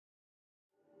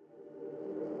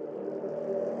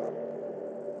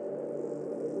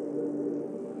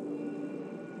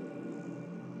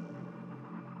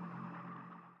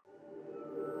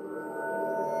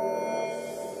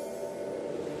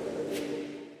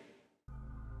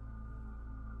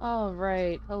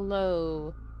Alright,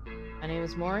 hello. My name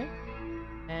is Maury,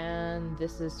 and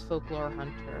this is Folklore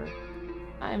Hunter.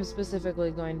 I am specifically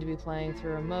going to be playing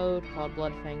through a mode called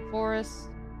Bloodfang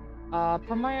Forest,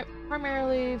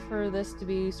 primarily for this to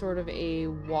be sort of a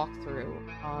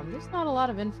walkthrough. There's not a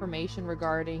lot of information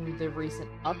regarding the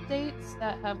recent updates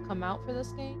that have come out for this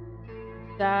game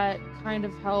that kind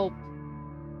of help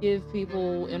give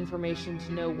people information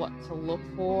to know what to look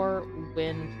for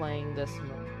when playing this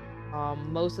mode.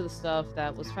 Most of the stuff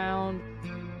that was found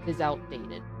is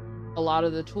outdated. A lot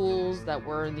of the tools that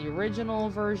were in the original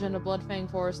version of Bloodfang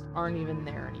Forest aren't even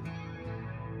there anymore.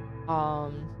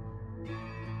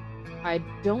 I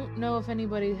don't know if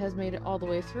anybody has made it all the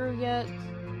way through yet.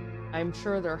 I'm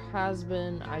sure there has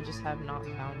been, I just have not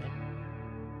found it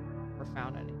or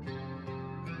found anything.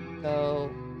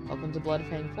 So, welcome to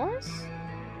Bloodfang Forest,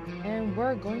 and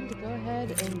we're going to go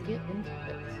ahead and get into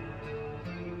it.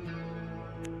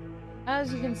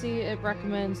 As you can see, it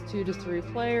recommends 2 to 3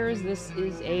 players. This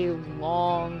is a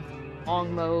long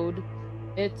mode.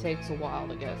 It takes a while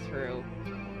to get through.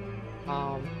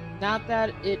 Not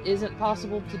that it isn't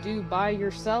possible to do by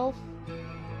yourself.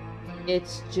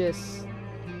 It's just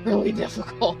really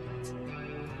difficult.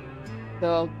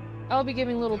 So, I'll be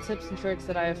giving little tips and tricks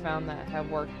that I have found that have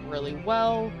worked really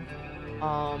well.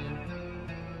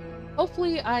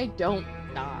 Hopefully I don't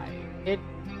die.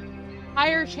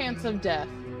 Higher chance of death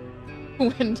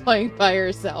when playing by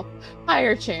yourself.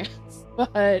 Higher chance.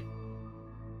 But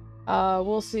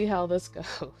we'll see how this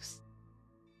goes.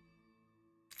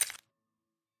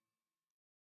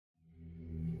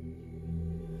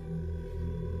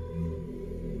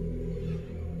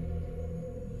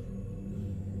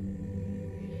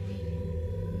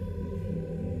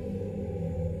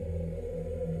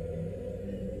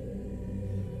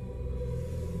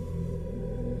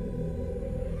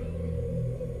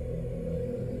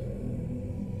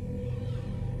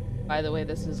 By the way,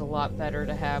 this is a lot better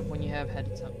to have when you have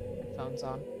headphones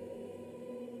on.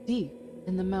 Deep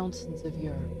in the mountains of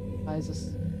Europe lies a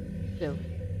village.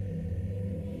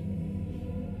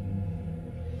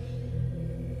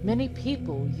 Many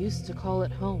people used to call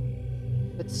it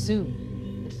home, but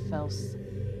soon it fell sick.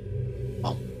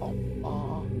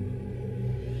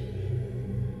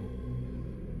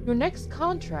 Your next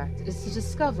contract is to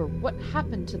discover what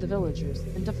happened to the villagers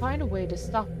and to find a way to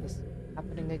stop this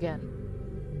happening again.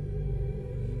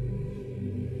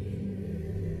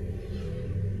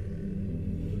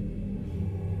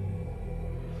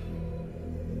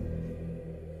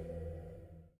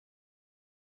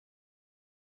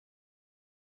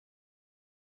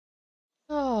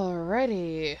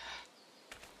 Alrighty.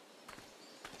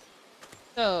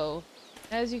 So,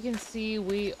 as you can see,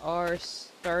 we are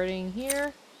starting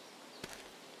here.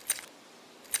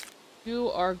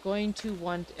 You are going to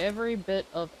want every bit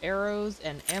of arrows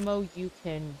and ammo you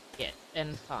can get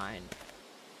and find.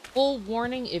 Full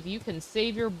warning, if you can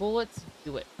save your bullets,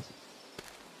 do it.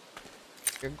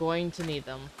 You're going to need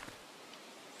them.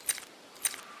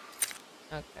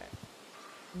 Okay.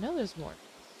 I know there's more.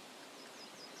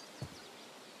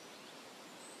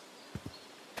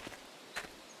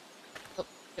 Oh,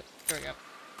 yep, there we go.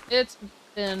 It's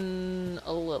been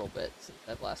a little bit since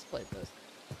I've last played this.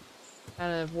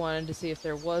 Kind of wanted to see if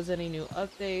there was any new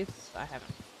updates. I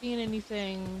haven't seen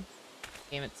anything.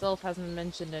 The game itself hasn't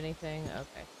mentioned anything.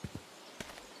 Okay.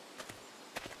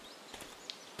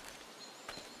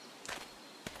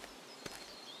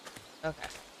 Okay.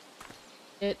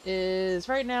 It is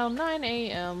right now 9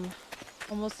 a.m.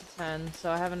 Almost to 10,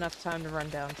 so I have enough time to run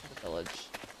down to the village.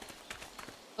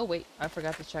 Oh wait, I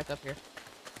forgot to check up here.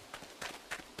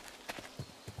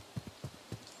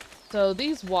 So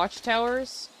these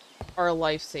watchtowers are a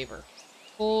lifesaver.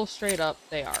 Full straight up,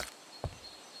 they are.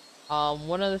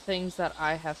 One of the things that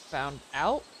I have found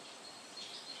out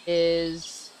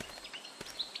is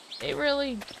they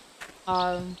really,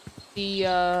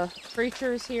 the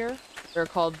creatures here, they're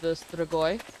called the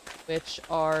Strigoi, which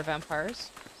are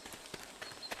vampires.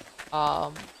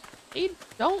 They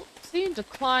don't seem to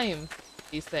climb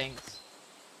these things,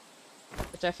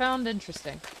 which I found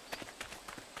interesting.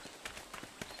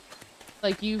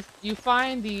 Like, you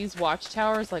find these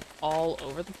watchtowers, like, all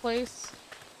over the place,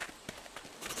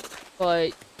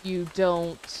 but you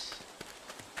don't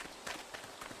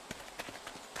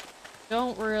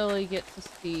really get to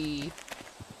see.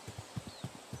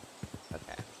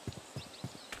 Okay.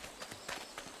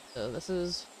 So this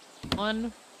is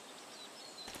 1.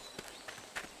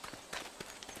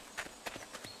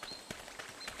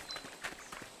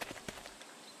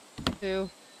 2.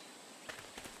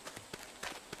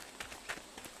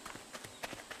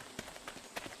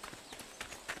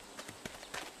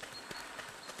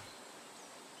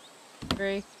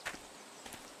 3,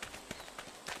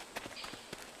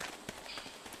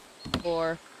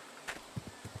 4.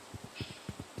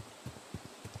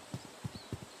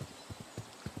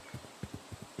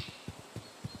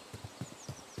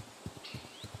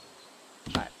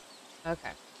 Okay.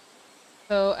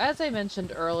 So, as I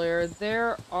mentioned earlier,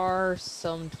 there are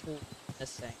some tools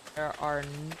missing. There are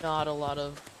not a lot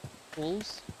of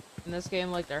tools in this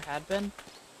game like there had been.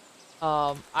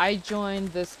 I joined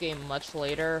this game much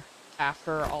later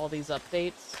after all these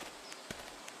updates.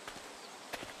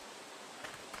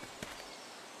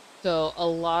 So, a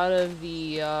lot of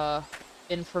the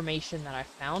information that I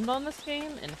found on this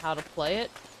game and how to play it,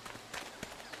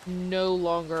 no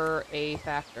longer a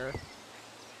factor.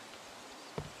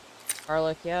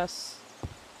 Garlic, yes.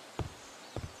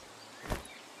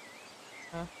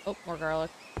 Oh, more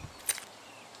garlic.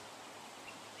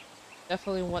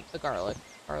 Definitely want the garlic.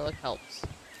 Garlic helps.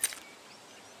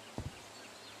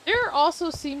 There also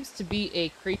seems to be a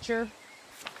creature.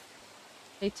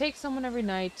 They take someone every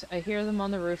night. I hear them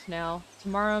on the roof now.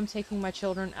 Tomorrow I'm taking my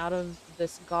children out of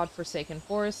this godforsaken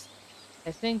forest.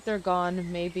 I think they're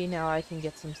gone. Maybe now I can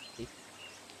get some sleep.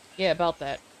 Yeah, about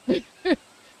that. It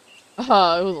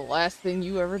was the last thing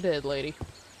you ever did, lady.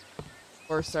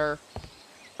 Or sir.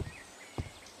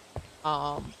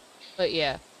 But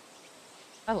yeah.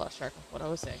 I lost track of what I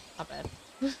was saying. Not bad.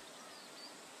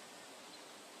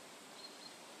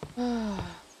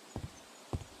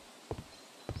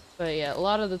 But yeah, a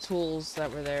lot of the tools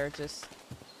that were there just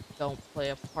don't play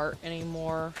a part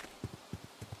anymore.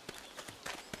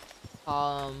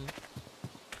 There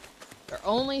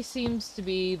only seems to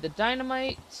be the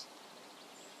dynamite,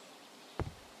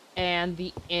 and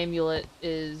the amulet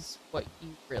is what you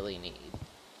really need.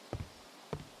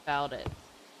 About it.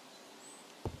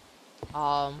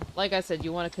 Like I said,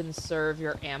 you want to conserve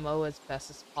your ammo as best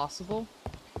as possible.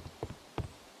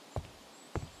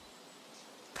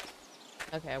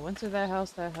 Okay, I went through that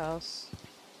house.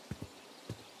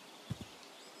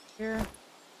 Here.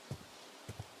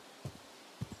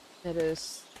 It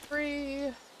is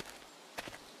 3.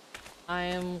 I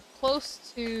am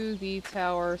close to the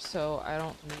tower, so I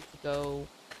don't need to go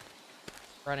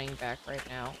running back right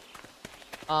now.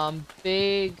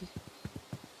 Big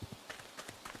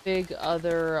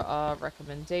other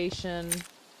recommendation.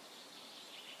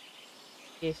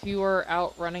 If you are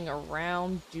out running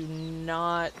around, do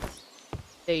not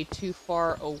stay too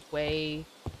far away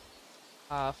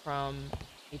from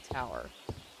a tower.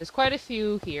 There's quite a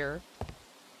few here.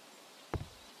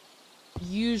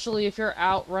 Usually, if you're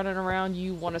out running around,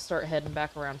 you want to start heading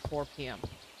back around 4 p.m.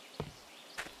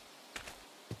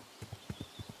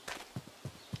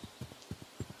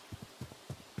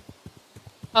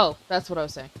 Oh, that's what I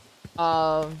was saying.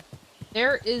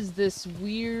 There is this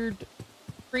weird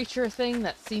creature thing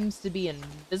that seems to be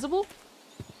invisible.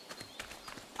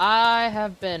 I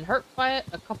have been hurt by it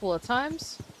a couple of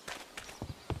times.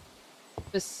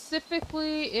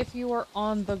 Specifically if you are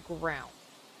on the ground.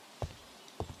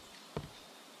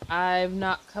 I've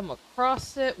not come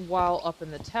across it while up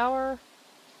in the tower.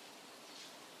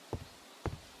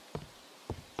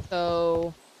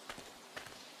 So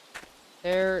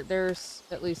there's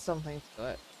at least something to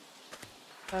it.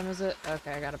 What time is it?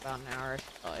 Okay, I got about an hour. I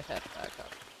should probably head back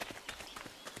up.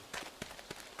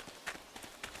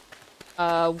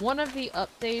 One of the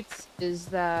updates is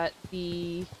that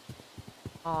the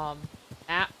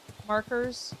map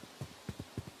markers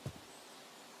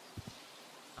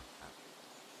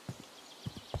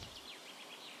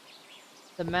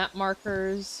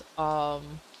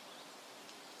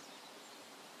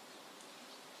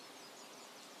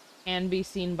can be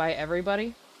seen by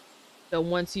everybody. So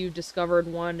once you've discovered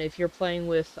one, if you're playing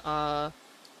with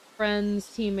friends,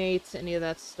 teammates, any of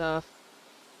that stuff,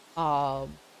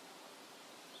 it'll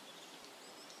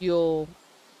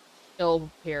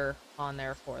appear on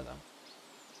there for them.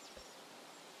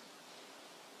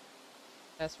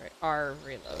 That's right. R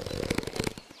reload.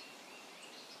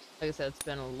 Like I said, it's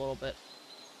been a little bit.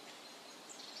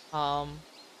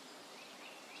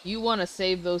 You want to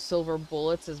save those silver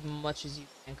bullets as much as you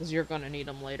can, because you're going to need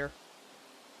them later.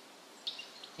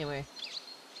 Anyway.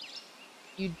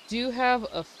 You do have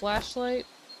a flashlight.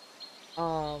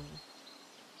 And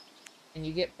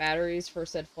you get batteries for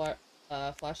said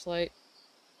flashlight.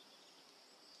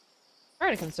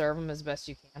 Try to conserve them as best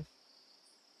you can.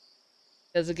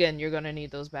 Because again, you're going to need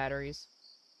those batteries.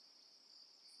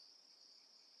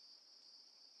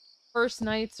 First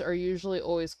nights are usually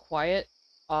always quiet.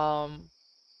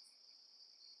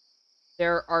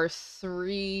 There are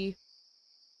 3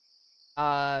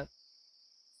 main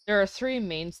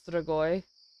strigoi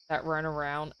that run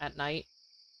around at night.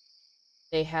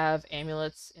 they have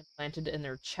amulets implanted in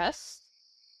their chest,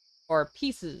 or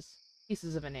pieces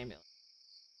of an amulet.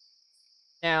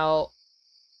 Now,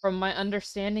 from my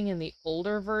understanding in the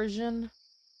older version,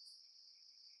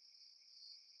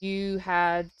 you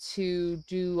had to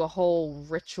do a whole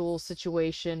ritual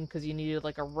situation because you needed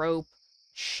like a rope,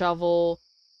 shovel,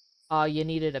 you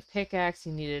needed a pickaxe,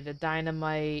 you needed a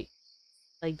dynamite.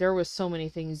 Like there was so many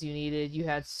things you needed. You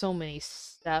had so many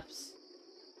steps.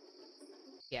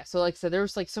 Yeah, so like I said, there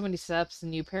was like so many steps,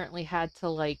 and you apparently had to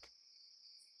like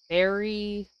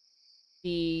bury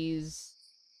these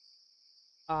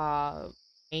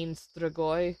main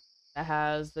strigoi that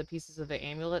has the pieces of the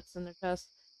amulets in their chest.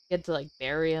 You had to like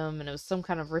bury them, and it was some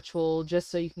kind of ritual just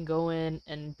so you can go in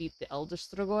and beat the elder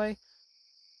strigoi.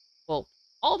 Well,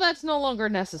 all that's no longer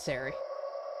necessary.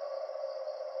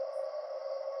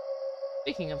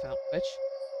 Speaking of which,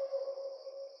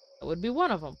 that would be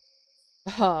one of them.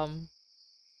 Um,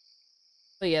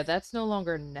 but yeah, that's no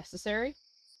longer necessary,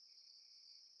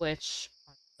 which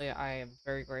honestly I am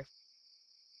very grateful.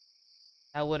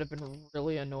 That would have been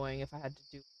really annoying if I had to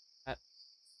do that.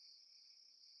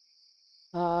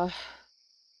 Uh,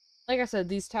 like I said,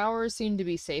 these towers seem to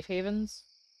be safe havens.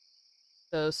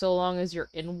 So long as you're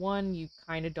in one, you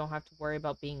kind of don't have to worry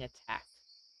about being attacked.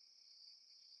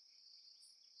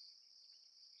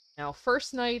 Now,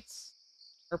 first nights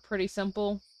are pretty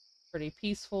simple, pretty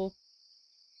peaceful,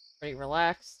 pretty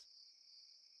relaxed.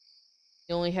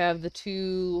 You only have the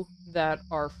two that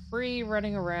are free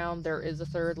running around. There is a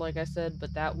third, like I said,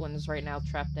 but that one's right now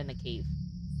trapped in a cave.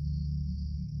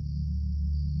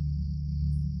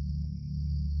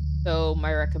 So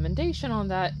my recommendation on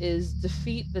that is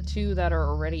defeat the two that are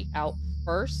already out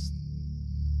first,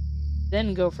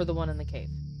 then go for the one in the cave.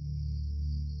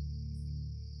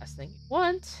 Last thing you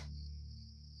want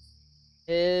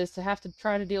is to have to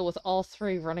try to deal with all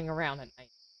three running around at night.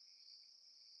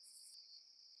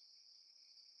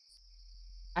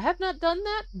 I have not done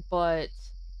that, but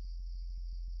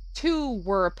two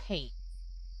were a pain.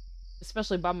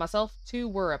 Especially by myself, two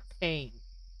were a pain.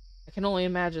 I can only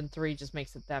imagine three just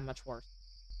makes it that much worse.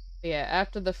 But yeah,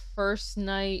 after the first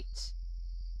night,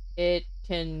 it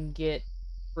can get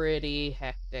pretty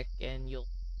hectic, and you'll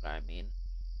know what I mean.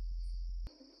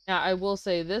 Now, I will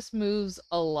say this moves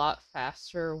a lot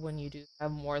faster when you do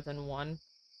have more than one.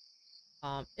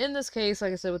 In this case,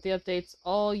 like I said, with the updates,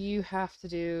 all you have to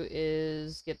do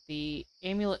is get the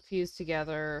amulet fused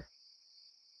together,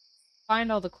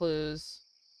 find all the clues.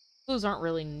 Clues aren't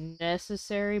really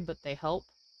necessary, but they help.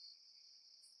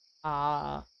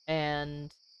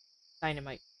 And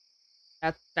dynamite.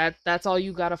 That's all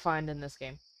you gotta find in this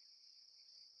game.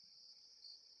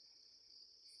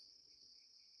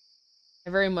 I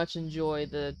very much enjoy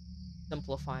the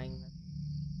simplifying this.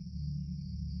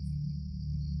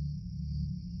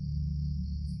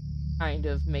 Kind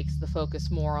of makes the focus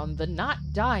more on the not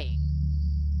dying.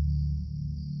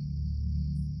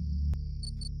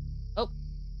 Oh.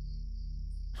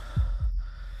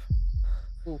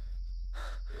 Ooh.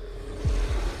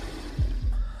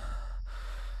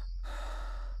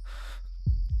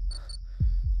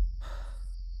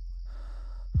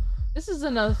 This is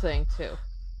another thing, too.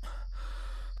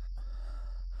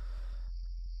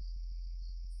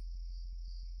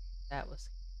 That was...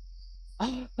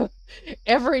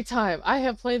 Every time. I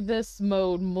have played this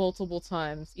mode multiple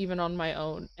times, even on my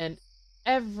own, and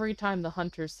every time the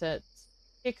hunter set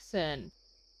kicks in,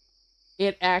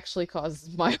 it actually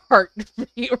causes my heart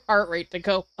rate to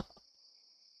go up.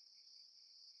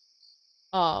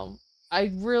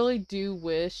 I really do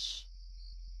wish,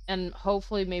 and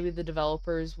hopefully maybe the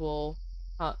developers will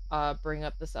bring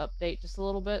up this update just a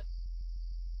little bit,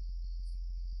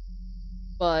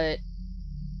 but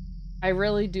I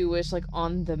really do wish, like,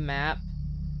 on the map,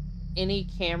 any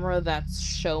camera that's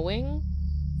showing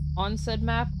on said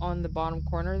map on the bottom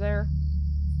corner there,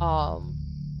 I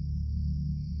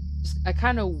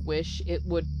kind of wish it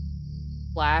would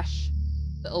flash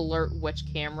the alert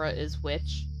which camera is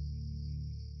which.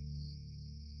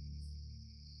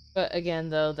 But again,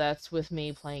 though, that's with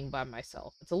me playing by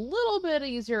myself. It's a little bit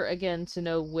easier, again, to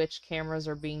know which cameras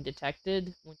are being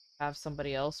detected when you have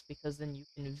somebody else, because then you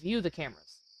can view the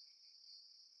cameras.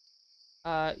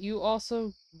 You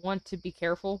also want to be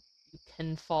careful. You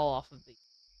can fall off of these.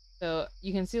 So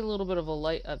you can see a little bit of a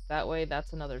light up that way.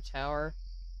 That's another tower.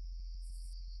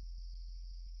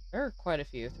 There are quite a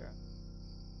few throughout.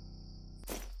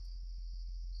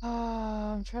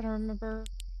 I'm trying to remember.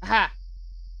 Aha!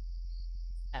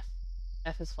 F.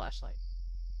 F is flashlight.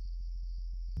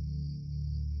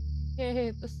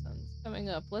 Yay, the sun's coming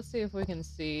up. Let's see if we can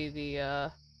see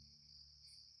the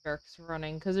sharks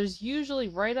running, because there's usually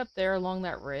right up there along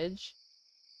that ridge,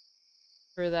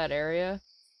 through that area,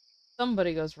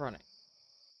 somebody goes running.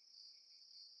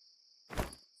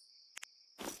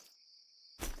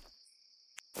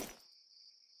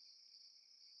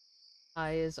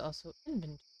 I is also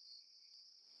inventory.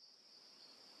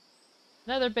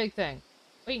 Another big thing.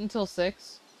 Wait until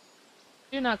 6.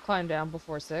 Do not climb down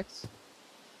before 6.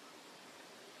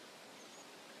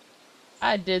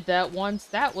 I did that once.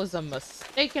 That was a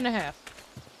mistake and a half.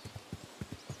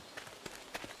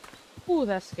 Ooh,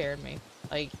 that scared me.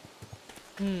 Like,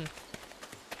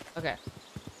 Okay.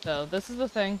 So, this is the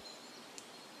thing.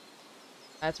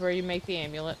 That's where you make the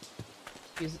amulet.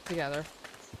 Use it together.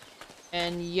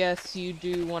 And yes, you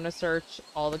do want to search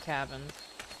all the cabins.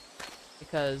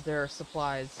 Because there are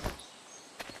supplies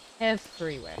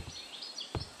everywhere.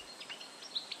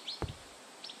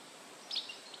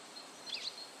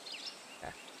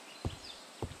 Okay.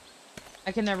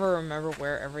 I can never remember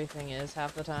where everything is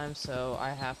half the time, so I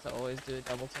have to always do a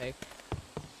double take.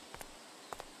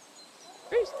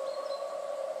 There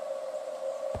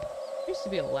used to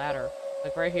be a ladder.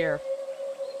 Like right here.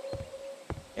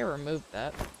 They removed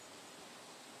that.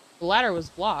 The ladder was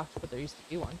blocked, but there used to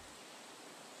be one.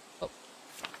 Oh.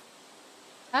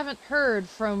 Haven't heard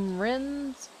from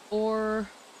Rins or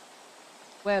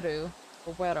Weru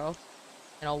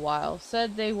in a while.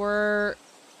 Said they were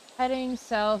heading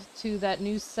south to that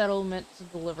new settlement to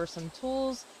deliver some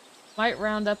tools. Might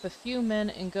round up a few men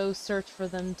and go search for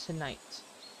them tonight.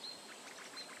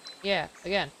 Yeah,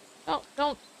 again.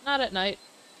 Not at night.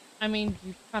 I mean,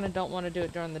 you kind of don't want to do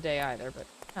it during the day either, but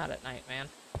not at night, man.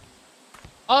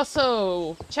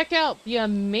 Also, check out the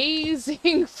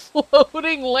amazing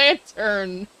floating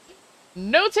lantern.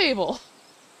 No table.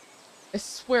 I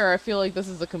swear I feel like this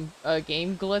is a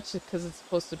game glitch because it's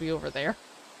supposed to be over there.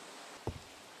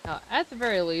 Now, at the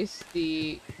very least,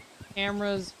 the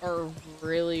cameras are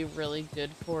really, really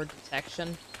good for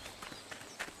detection.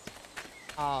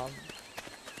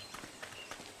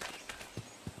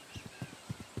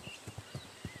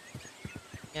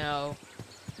 You know,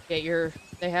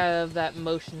 they have that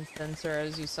motion sensor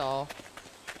as you saw.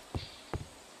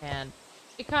 And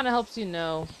it kind of helps you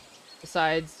know,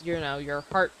 besides, you know, your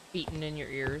heart beating in your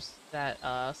ears, that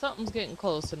something's getting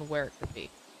close and where it could be.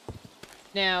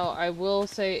 Now, I will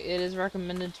say it is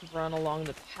recommended to run along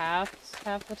the paths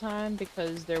half the time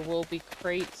because there will be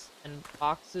crates and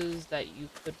boxes that you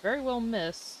could very well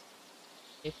miss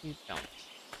if you don't.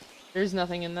 There's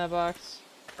nothing in that box.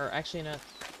 Or actually, no.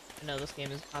 I know this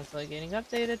game is constantly getting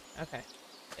updated. Okay.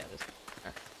 Yeah, this.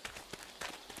 Okay.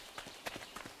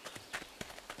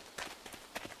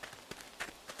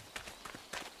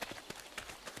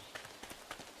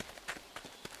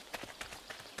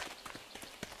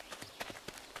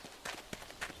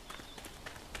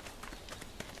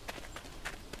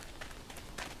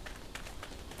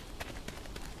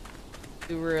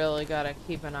 You really gotta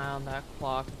keep an eye on that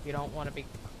clock if you don't want to be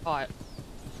caught.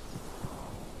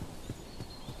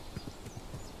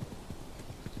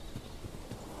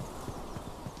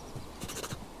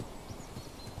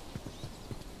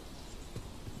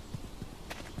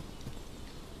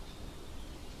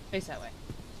 Face that way.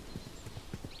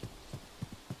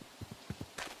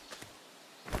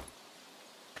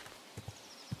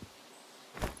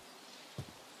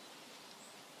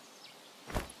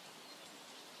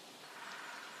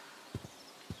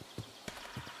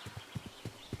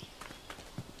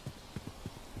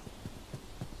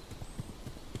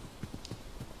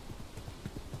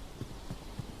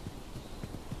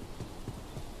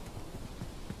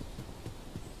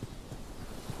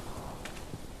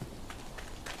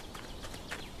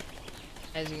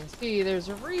 As you can see, there's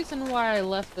a reason why I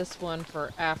left this one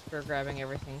for after grabbing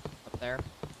everything up there.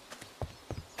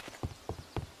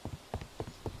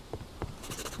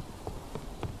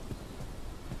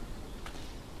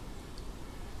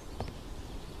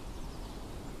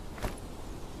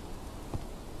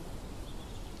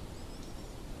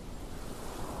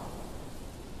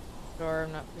 Sure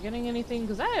I'm not forgetting anything,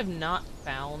 because I have not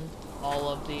found all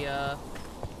of the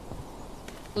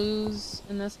clues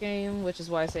in this game, which is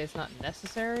why I say it's not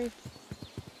necessary.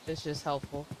 It's just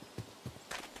helpful.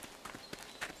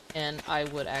 And I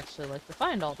would actually like to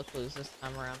find all the clues this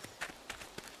time around.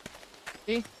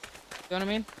 See? You know what I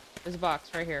mean? There's a box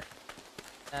right here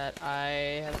that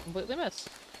I have completely missed.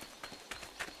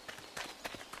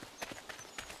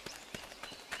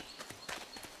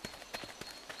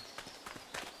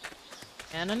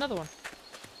 And another one.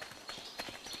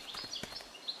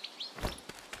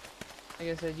 Like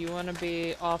I said, you want to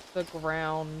be off the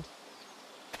ground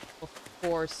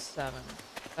before 7.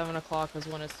 7 o'clock is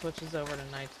when it switches over to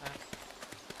nighttime.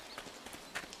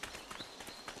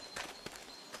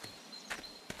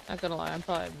 Not gonna lie, I'm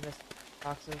probably missing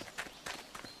boxes.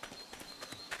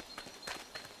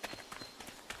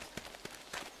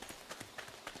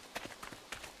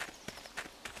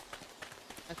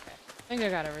 Okay. I think I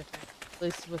got everything. At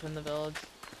least within the village.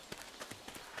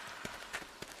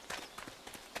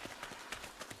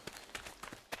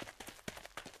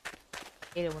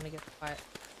 Hate it when it gets quiet.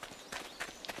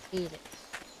 Hate it.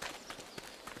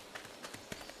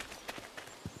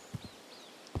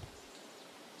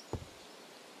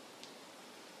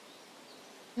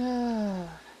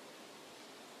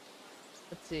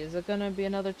 Let's see, is it gonna be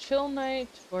another chill night,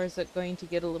 or is it going to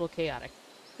get a little chaotic?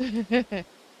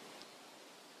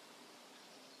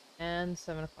 And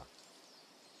 7 o'clock.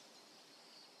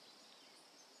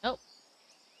 Nope.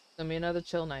 It's gonna be another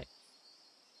chill night.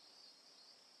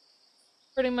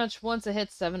 Pretty much once it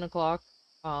hits 7 o'clock,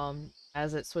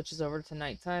 as it switches over to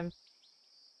nighttime,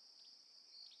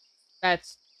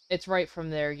 it's right from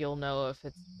there you'll know if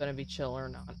it's gonna be chill or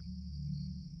not.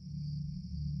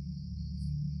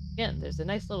 Again, there's a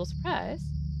nice little surprise.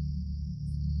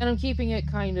 And I'm keeping it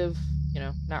kind of,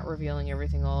 not revealing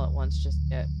everything all at once just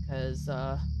yet, because,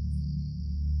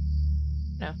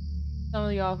 some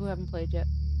of y'all who haven't played yet.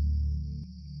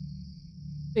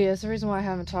 But yeah, it's the reason why I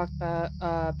haven't talked about,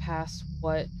 past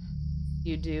what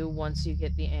you do once you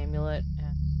get the amulet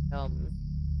and,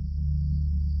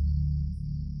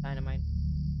 dynamite.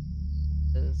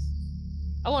 Because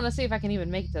I want to see if I can even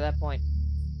make it to that point.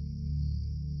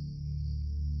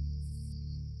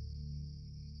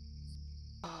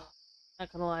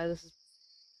 Not gonna lie,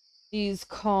 these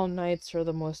calm nights are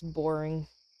the most boring.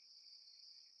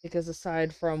 Because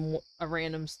aside from a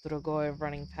random Strogoi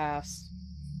running past,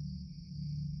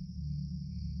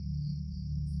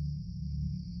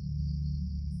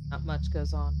 not much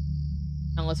goes on.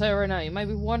 And I'll tell you right now, you might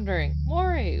be wondering,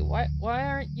 Mori, why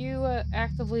aren't you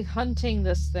actively hunting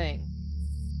this thing?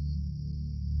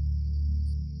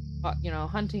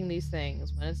 Hunting these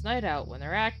things when it's night out, when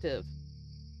they're active.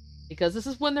 Because this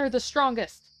is when they're the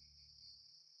strongest.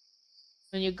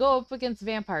 When you go up against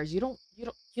vampires, you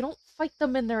don't fight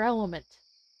them in their element.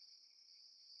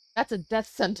 That's a death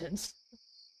sentence.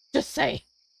 Just say.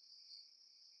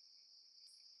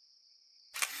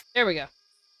 There we go.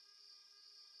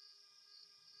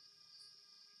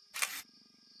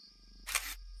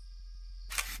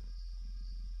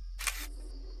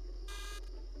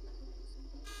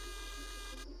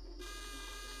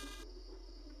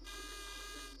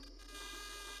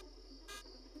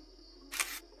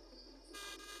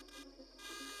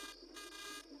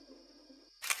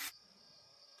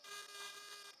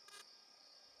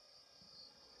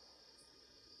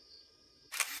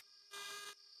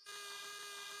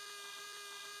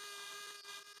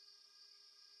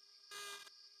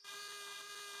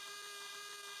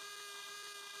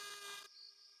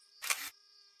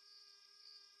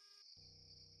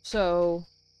 So,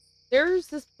 there's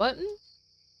this button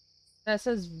that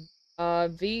says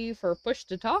V for push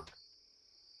to talk.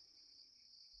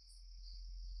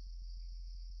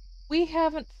 We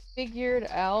haven't figured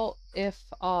out if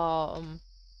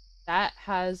that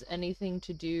has anything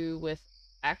to do with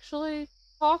actually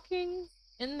talking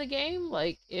in the game,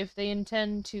 like if they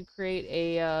intend to create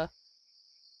a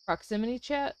proximity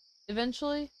chat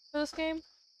eventually for this game.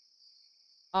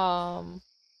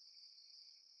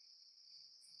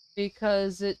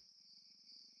 Because it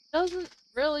doesn't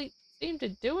really seem to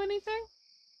do anything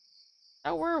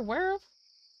that we're aware of.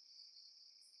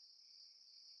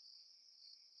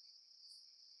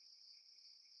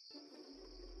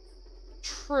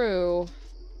 True.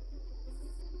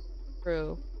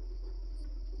 True.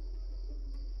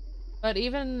 But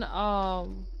even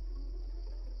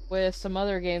with some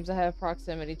other games that have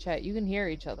proximity chat, you can hear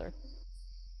each other.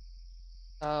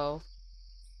 So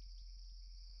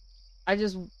I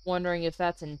just wondering if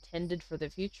that's intended for the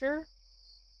future,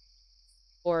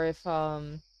 or if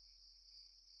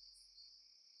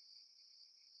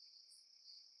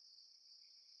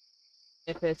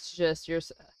it's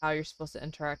just how you're supposed to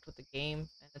interact with the game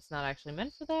and it's not actually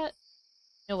meant for that.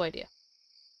 No idea.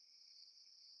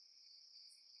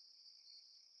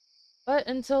 But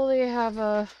until they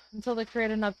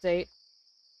create an update,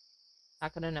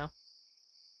 not gonna know.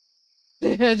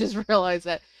 I just realized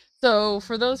that. So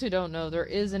for those who don't know, there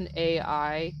is an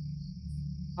AI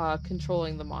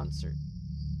controlling the monster.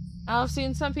 Now, I've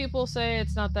seen some people say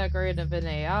it's not that great of an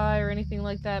AI or anything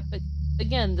like that, but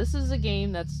again, this is a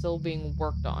game that's still being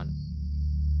worked on.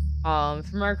 If I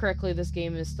remember correctly, this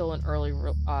game is still in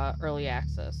early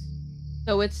access.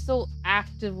 So it's still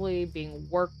actively being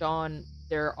worked on.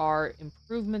 There are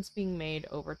improvements being made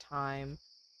over time.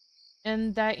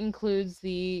 And that includes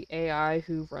the AI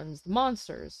who runs the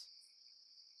monsters.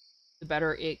 the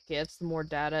better it gets, the more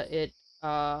data it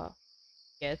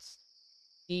gets,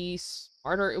 the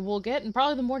smarter it will get, and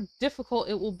probably the more difficult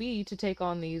it will be to take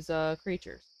on these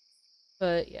creatures.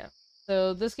 But yeah.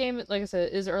 So this game, like I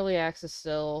said, is early access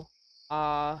still.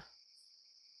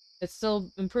 It's still,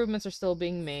 improvements are still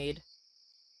being made.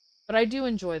 But I do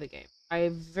enjoy the game. I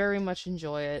very much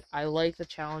enjoy it. I like the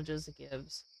challenges it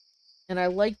gives. And I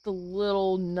like the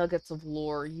little nuggets of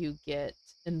lore you get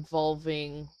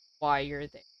involving why you're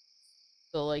there.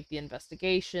 So, like, the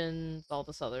investigations, all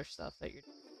this other stuff that you're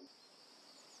doing.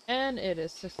 And it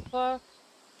is 6 o'clock.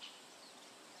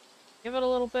 Give it a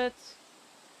little bit.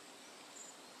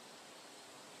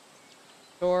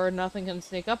 Sure, nothing can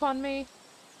sneak up on me.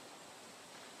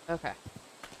 Okay.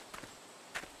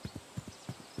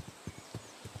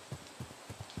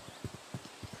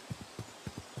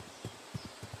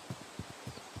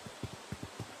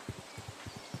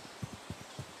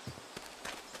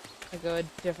 I go a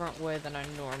different way than I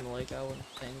normally go when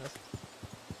playing this.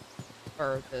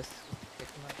 Or this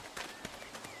particular.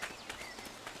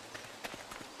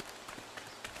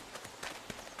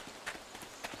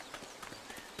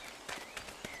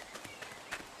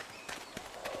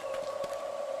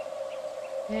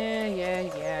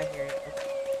 Yeah, here you go.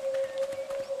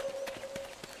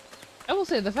 I will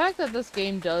say, the fact that this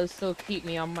game does still keep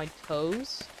me on my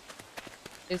toes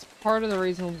is part of the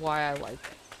reason why I like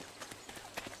it.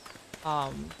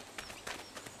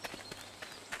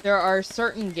 There are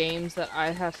certain games that I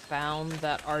have found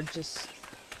that are just,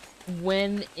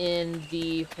 when in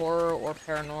the horror or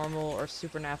paranormal or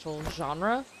supernatural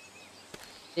genre,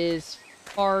 is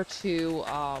far too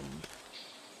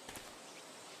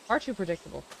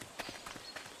predictable.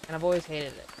 And I've always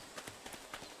hated it.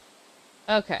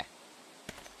 Okay.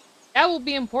 That will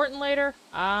be important later.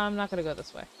 I'm not gonna go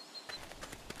this way.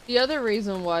 The other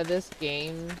reason why this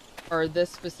game, or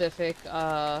this specific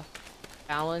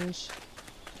challenge,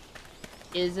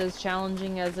 is as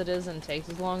challenging as it is and takes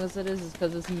as long as it is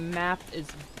because this map is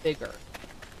bigger.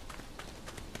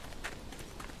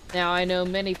 Now, I know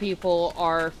many people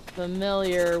are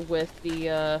familiar with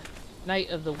the Night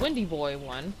of the Windy Boy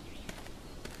one,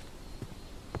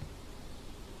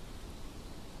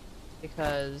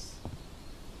 because...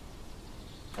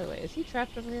 By the way, is he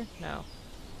trapped over here? No.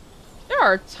 There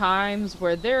are times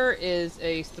where there is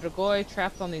a Strigoi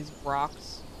trapped on these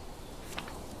rocks.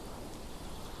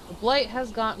 The blight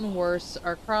has gotten worse.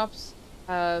 Our crops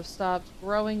have stopped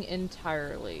growing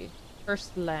entirely.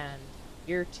 Cursed land.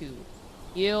 Year 2.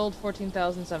 Yield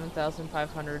 14,000,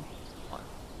 7,500.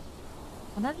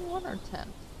 101 or 10?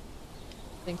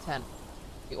 I think 10.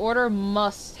 The Order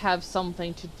must have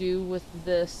something to do with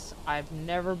this. I've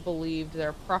never believed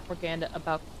their propaganda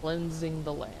about cleansing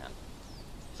the land.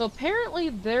 So apparently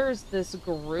there's this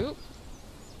group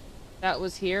that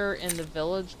was here in the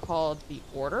village called the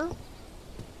Order.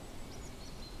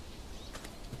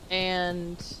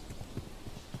 And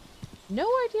no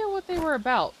idea what they were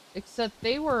about, except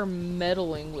they were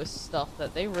meddling with stuff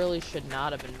that they really should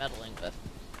not have been meddling with.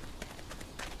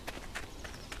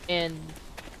 And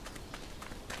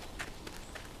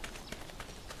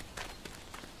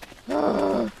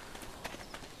oh,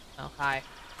 hi.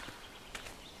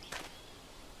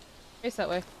 Face that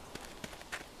way.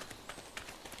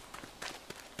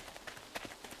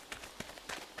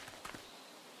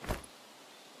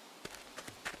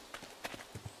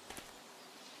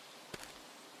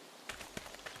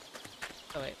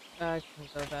 Oh wait, I can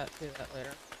go that do that later.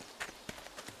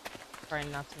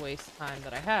 Trying not to waste time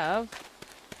that I have.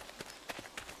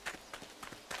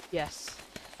 Yes.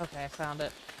 Okay, I found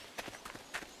it.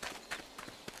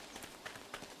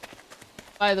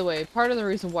 By the way, part of the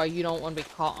reason why you don't want to be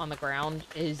caught on the ground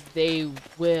is they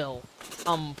will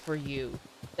come for you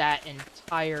that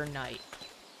entire night.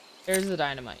 There's the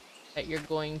dynamite that you're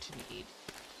going to need.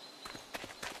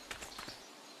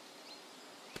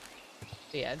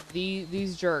 But yeah,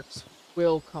 these jerks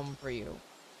will come for you.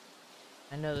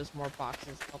 I know there's more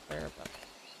boxes out there, but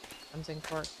hunting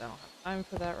forks, I don't have time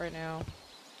for that right now.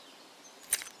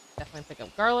 Definitely pick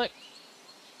up garlic.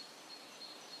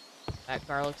 That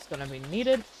garlic's gonna be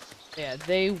needed. Yeah,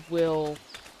 they will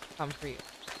come for you.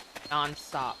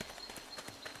 Non-stop.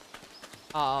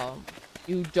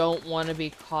 You don't want to be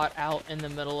caught out in the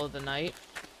middle of the night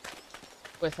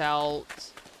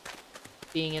without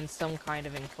being in some kind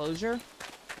of enclosure.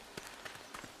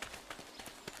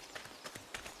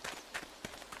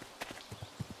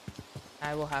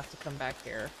 I will have to come back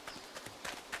here.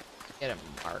 Get it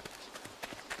marked.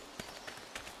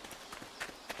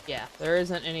 Yeah, there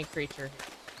isn't any creature here.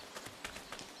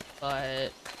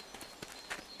 But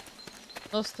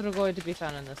most are going to be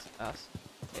found in this house.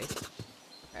 Okay.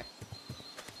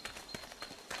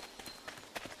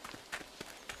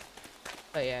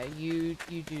 But yeah, you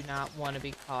do not want to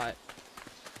be caught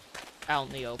out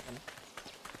in the open.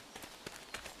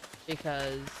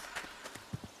 Because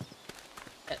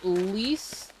at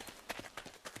least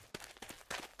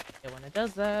when it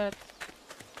does that,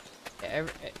 yeah,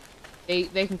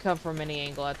 they can come from any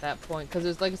angle at that point. Because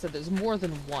there's, like I said, there's more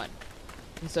than one.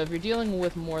 And so if you're dealing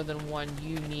with more than one,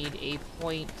 you need a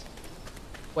point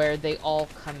where they all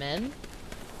come in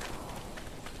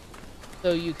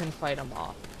so you can fight them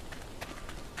off.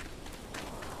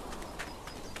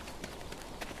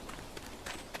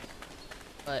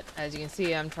 But as you can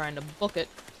see, I'm trying to book it.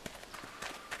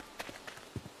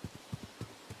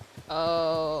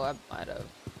 Oh, I might have.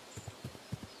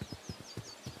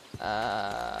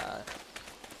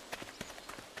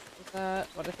 Is that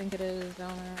what I think it is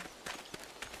down there?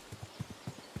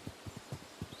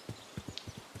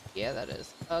 Yeah, that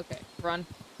is. Okay, run.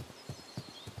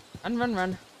 Run, run,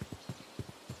 run.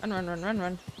 Run, run, run, run,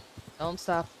 run. Don't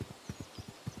stop.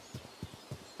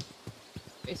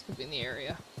 Base could be in the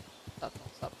area. Stop,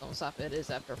 don't stop, don't stop. It is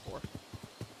after 4.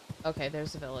 Okay,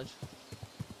 there's the village.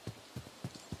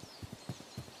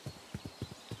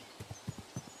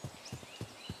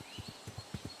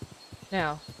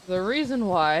 Now, the reason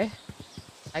why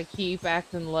I keep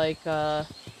acting like,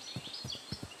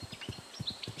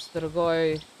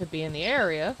 Strigoi could be in the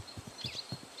area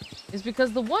is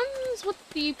because the ones with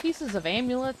the pieces of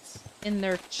amulets in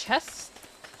their chest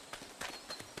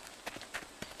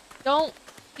don't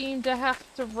seem to have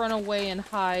to run away and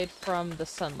hide from the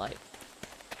sunlight.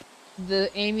 The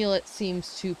amulet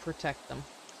seems to protect them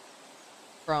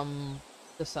from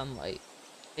the sunlight.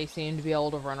 They seem to be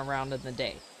able to run around in the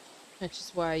day. Which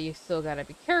is why you still gotta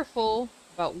be careful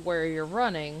about where you're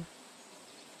running.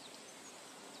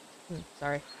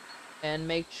 Sorry. And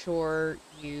make sure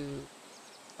you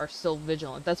are still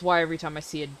vigilant. That's why every time I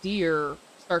see a deer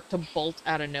start to bolt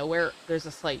out of nowhere, there's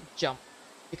a slight jump.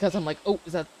 Because I'm like, oh,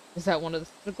 is that one of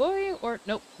the Strigoi? Or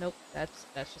nope, that's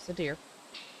just a deer.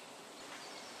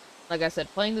 Like I said,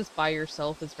 playing this by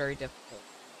yourself is very difficult.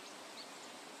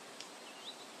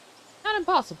 Not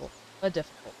impossible, but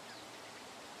difficult.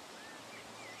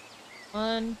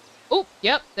 Oh,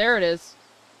 yep, there it is.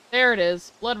 There it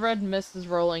is. Blood red mist is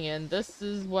rolling in. This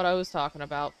is what I was talking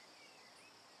about.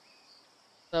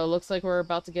 So, looks like we're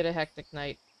about to get a hectic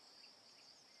night.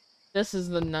 This is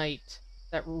the night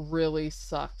that really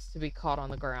sucks to be caught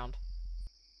on the ground.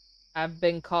 I've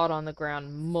been caught on the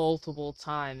ground multiple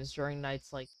times during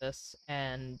nights like this,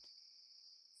 and...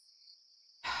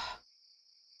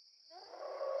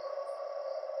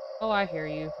 Oh, I hear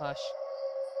you. Hush.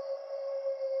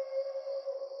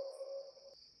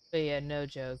 But yeah, no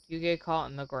joke. You get caught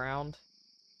in the ground.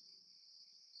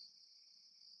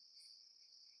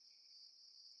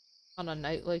 On a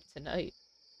night like tonight.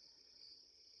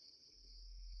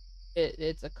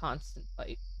 It's a constant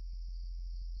fight.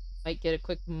 Might get a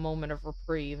quick moment of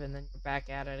reprieve, and then you're back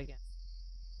at it again.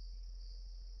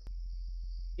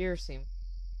 Deer seem...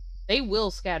 They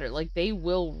will scatter. Like, they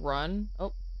will run.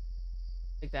 Oh.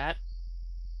 Like that.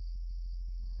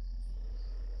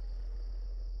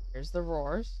 Here's the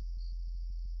roars.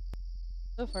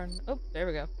 So far. Oh, there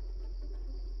we go.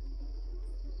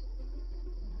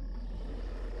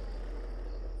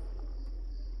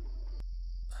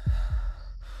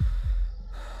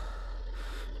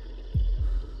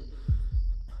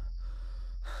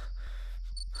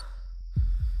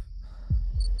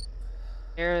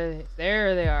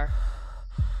 There they are.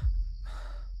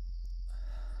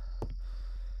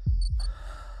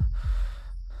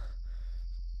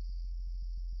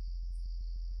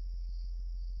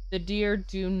 The deer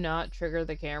do not trigger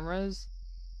the cameras.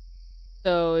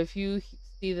 So if you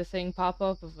see the thing pop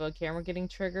up of a camera getting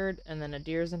triggered and then a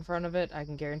deer's in front of it, I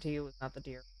can guarantee you it's not the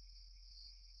deer.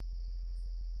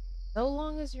 So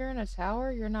long as you're in a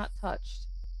tower, you're not touched.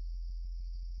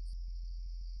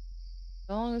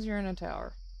 So long as you're in a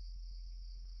tower.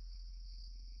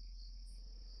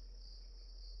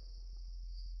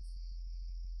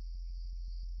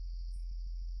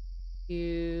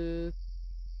 You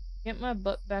get my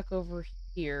butt back over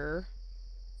here.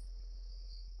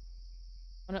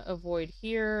 I want to avoid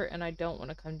here, and I don't want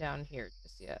to come down here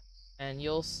just yet. And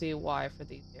you'll see why for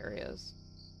these areas.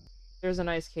 There's a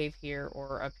nice cave here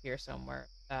or up here somewhere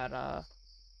that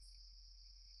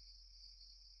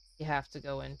you have to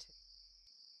go into.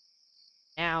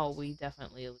 Now we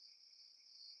definitely...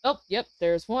 Oh, yep,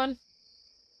 there's one.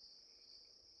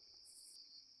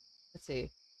 Let's see.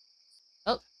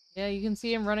 Oh, yeah, you can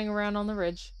see him running around on the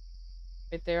ridge.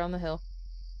 Right there on the hill.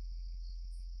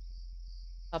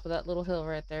 Top of that little hill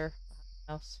right there.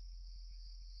 House.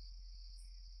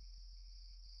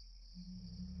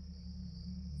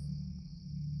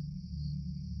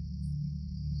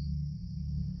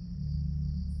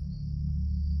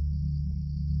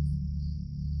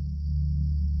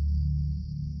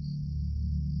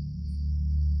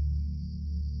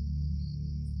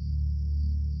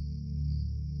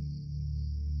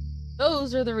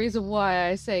 those are the reason why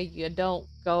I say you don't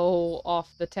go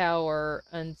off the tower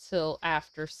until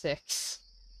after 6.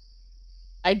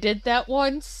 I did that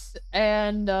once,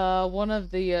 and one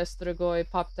of the Strigoi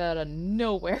popped out of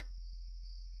nowhere.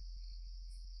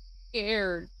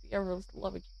 Scared. Everyone's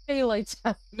loving daylights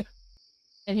out.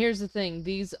 And here's the thing,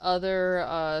 these other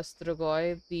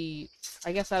Strigoi,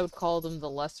 I guess I would call them the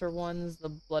lesser ones, the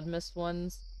blood mist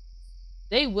ones,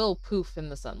 they will poof in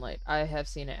the sunlight. I have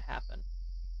seen it happen.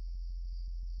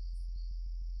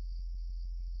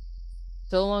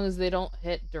 So long as they don't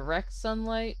hit direct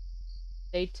sunlight,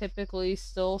 they typically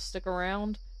still stick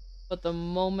around. But the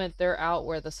moment they're out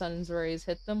where the sun's rays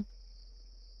hit them,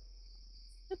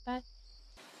 goodbye.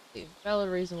 Valid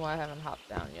reason why I haven't hopped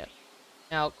down yet.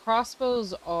 Now,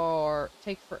 crossbows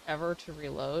take forever to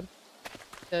reload,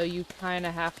 so you kind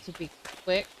of have to be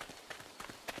quick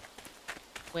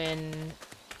when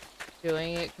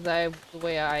doing it, because the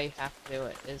way I have to do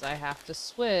it is I have to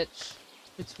switch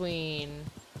between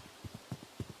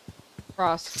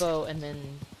crossbow and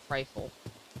then rifle.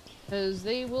 Because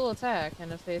they will attack,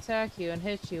 and if they attack you and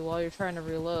hit you while you're trying to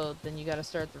reload, then you gotta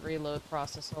start the reload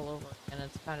process all over, and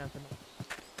it's kind of annoying.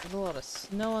 There's a lot of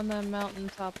snow on that mountain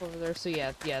top over there, so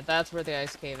yeah, that's where the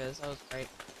ice cave is. I was right.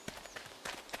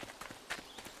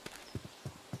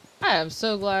 I am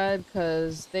so glad,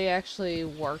 because they actually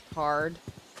worked hard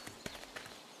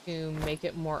to make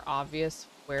it more obvious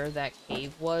where that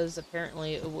cave was.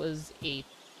 Apparently it was a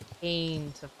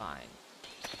pain to find.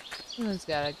 And it's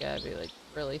gotta be like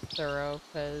really thorough,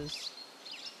 because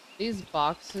these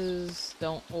boxes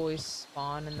don't always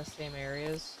spawn in the same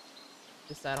areas. At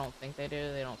least I don't think they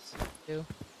do. They don't seem to.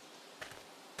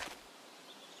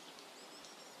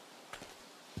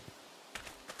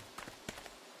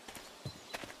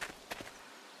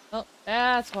 Oh,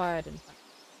 that's why I didn't find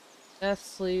it. Death,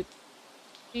 sleep,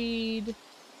 feed,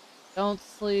 don't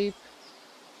sleep.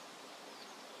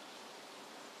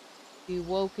 Be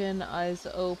woken, eyes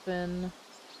open.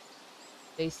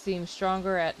 They seem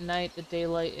stronger at night. The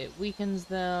daylight, it weakens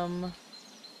them.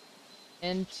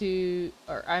 I'm too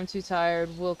tired.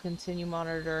 We'll continue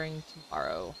monitoring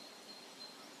tomorrow.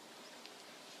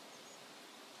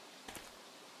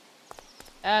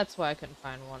 That's why I couldn't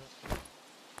find one of the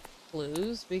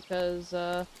clues, because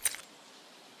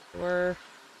we're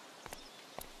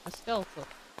a skeletal.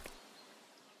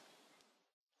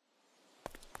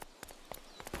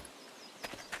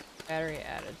 Battery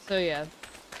added. So yeah,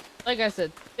 like I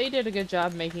said, they did a good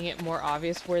job making it more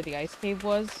obvious where the ice cave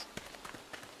was.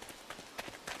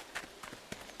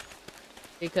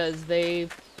 Because they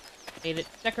made it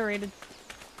decorated.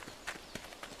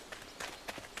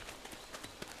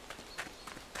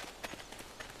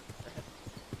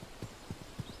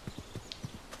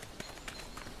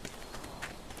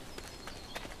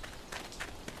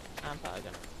 I'm probably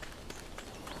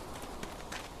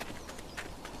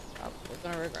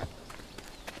gonna regret this.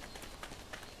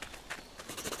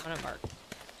 On a mark.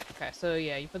 Okay, so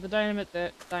yeah, you put the dynamite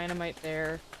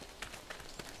there.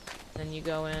 Then you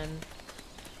go in.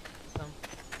 Some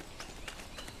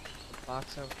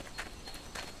box over.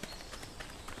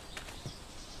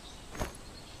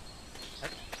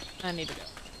 Okay. I need to go.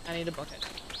 I need to book it.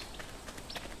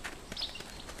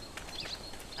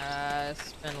 I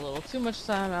spent a little too much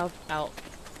time out.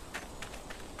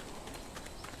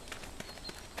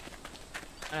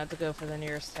 I have to go for the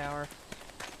nearest tower.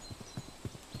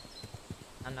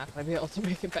 I'm not gonna be able to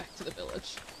make it back to the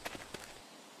village.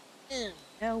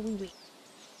 Now we wait.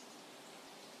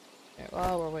 Okay,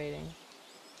 while we're waiting.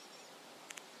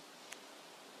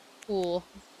 Cool.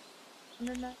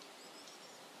 109?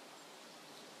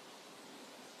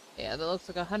 Yeah, that looks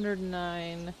like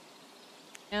 109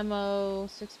 ammo,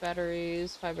 6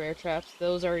 batteries, 5 bear traps.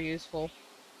 Those are useful.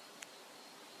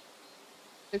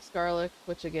 6 garlic,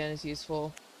 which again is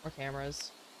useful. More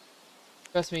cameras.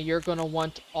 Trust me, you're gonna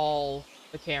want all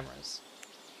the cameras.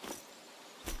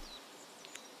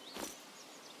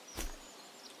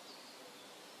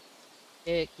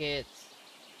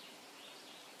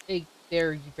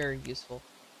 They're very useful.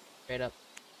 Straight up.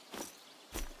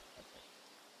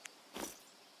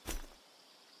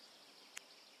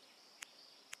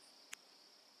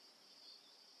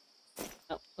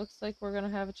 Oh, looks like we're gonna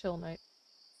have a chill night.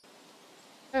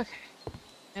 Okay.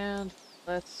 And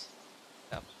let's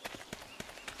go.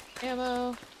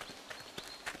 Ammo.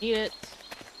 Need it.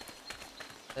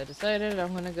 I decided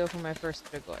I'm gonna go for my first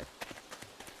big boy.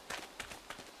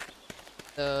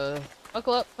 So,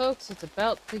 buckle up, folks. It's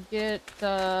about to get,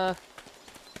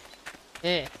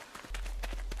 Okay,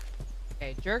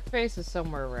 Jerkface is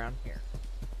somewhere around here.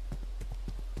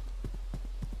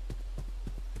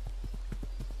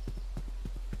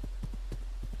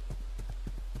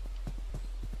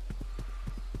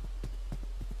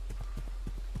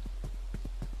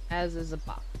 As is a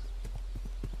box.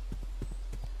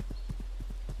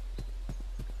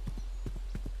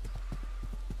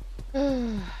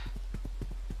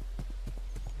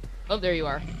 Oh, there you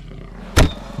are.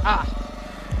 Ah!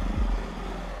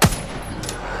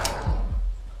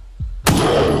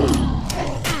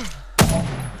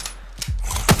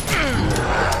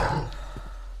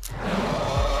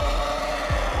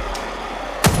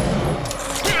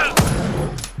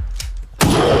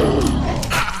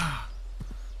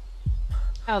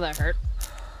 Ow, that hurt.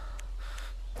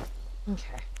 Okay.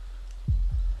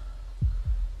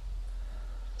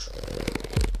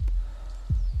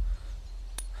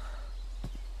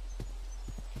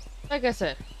 Like I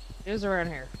said, it was around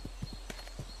here.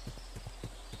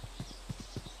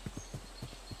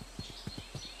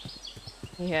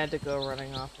 He had to go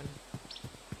running off, and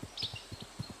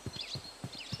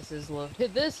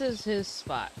this is his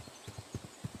spot.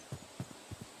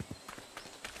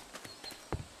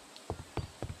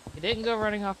 He didn't go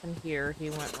running off in here, he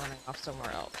went running off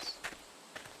somewhere else.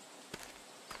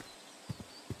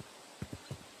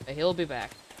 But he'll be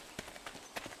back.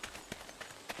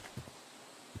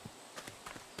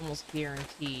 Almost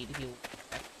guaranteed he will be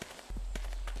back.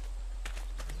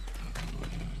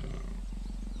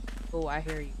 Oh, I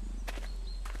hear you.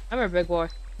 Come here, big boy.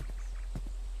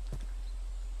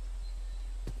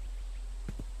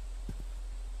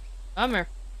 Come here.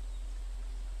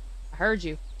 I heard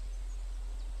you.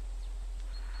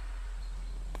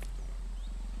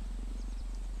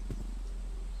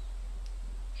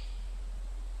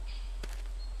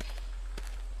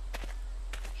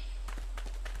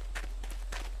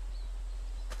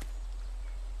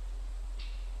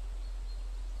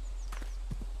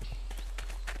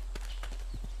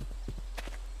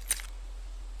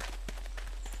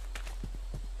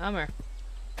 Come here.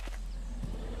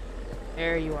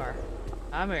 There you are.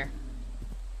 Come here.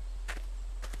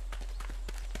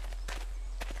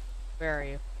 Where are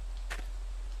you?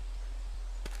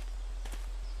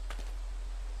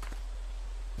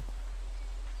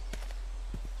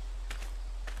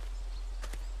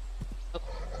 Oh,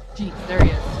 jeez, there he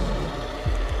is.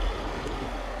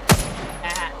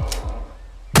 Ah.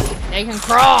 They can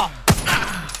crawl!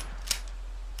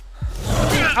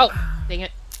 Oh, dang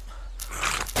it.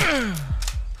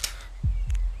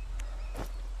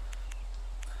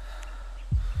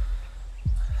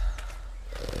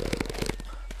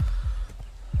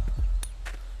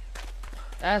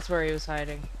 That's where he was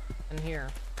hiding. In here.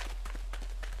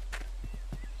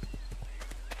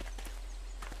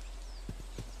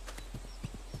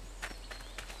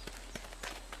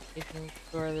 Making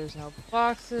sure there's no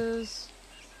boxes.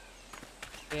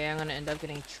 Yeah, I'm gonna end up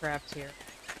getting trapped here.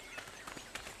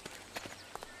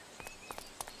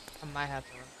 I might have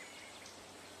to run.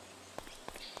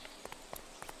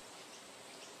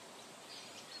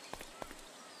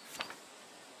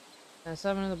 I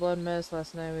summoned the blood mist.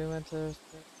 Last night we went to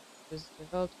visit the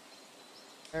hook.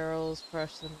 Barrels,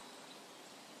 crush them.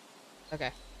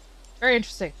 Okay. Very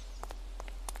interesting.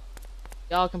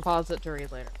 Y'all can pause it to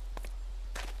read later.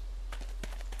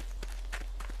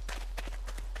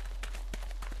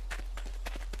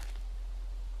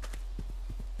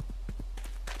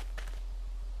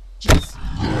 Jeez.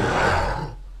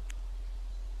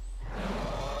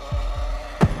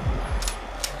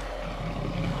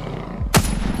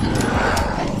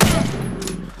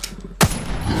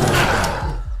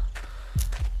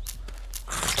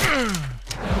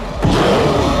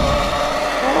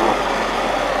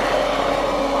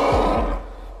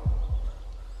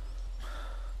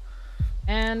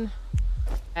 And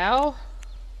ow,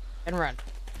 and run.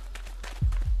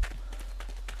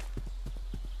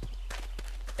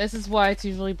 This is why it's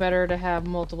usually better to have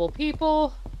multiple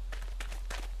people.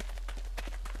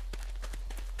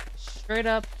 Straight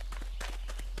up.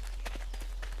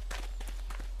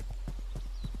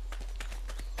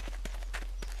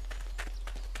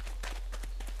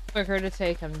 Quicker to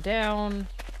take him down.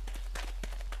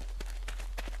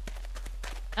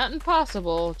 Not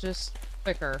impossible, just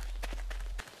quicker.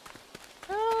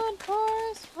 Run,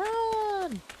 Forrest,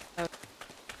 run! Okay,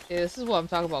 this is what I'm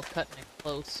talking about, cutting it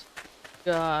close.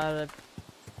 Gotta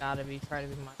be trying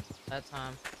to be mindful that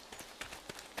time.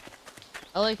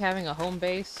 I like having a home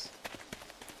base.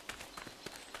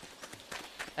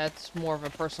 That's more of a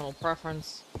personal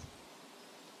preference.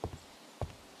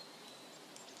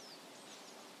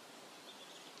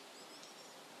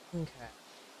 Okay.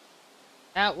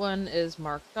 That one is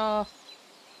marked off.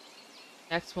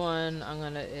 Next one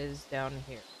is down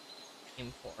here.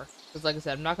 Aim for. Because like I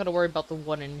said, I'm not gonna worry about the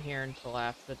one in here until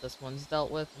after this one's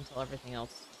dealt with, until everything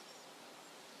else.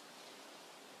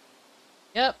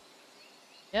 Yep.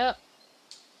 Yep.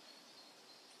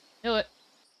 You know what?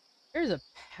 There's a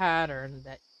pattern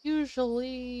that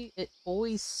usually it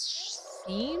always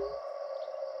seems.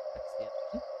 That's the other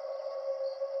one.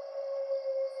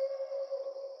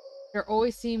 There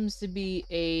always seems to be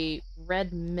a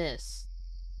red mist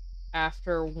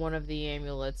after one of the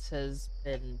amulets has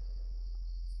been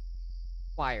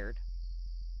fired.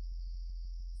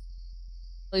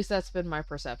 At least that's been my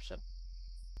perception.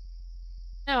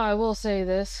 Now, I will say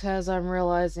this, as I'm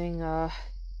realizing,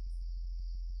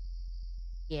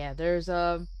 yeah, there is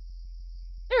no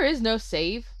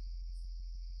save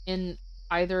in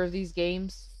either of these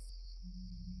games.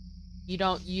 You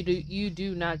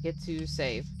do not get to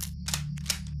save.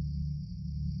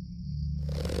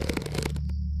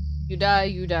 You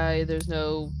die, there's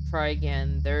no try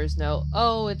again. There's no,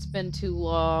 oh, it's been too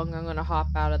long, I'm gonna hop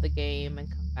out of the game and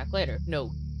come back later.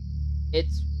 No.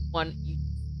 It's one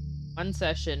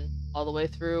session all the way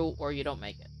through, or you don't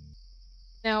make it.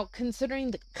 Now,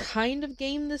 considering the kind of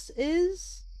game this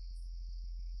is,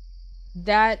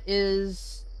 that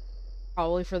is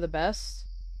probably for the best.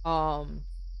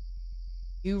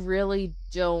 You really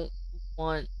don't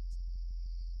want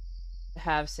to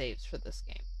have saves for this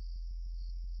game.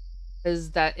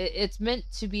 Because it's meant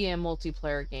to be a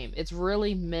multiplayer game. It's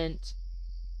really meant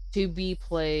to be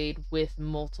played with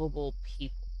multiple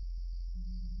people.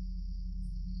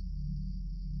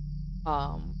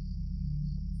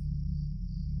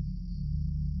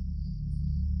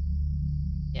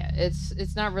 Yeah,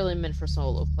 it's not really meant for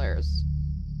solo players.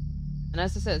 And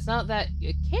as I said, it's not that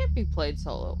it can't be played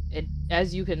solo. It,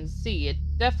 as you can see, it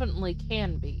definitely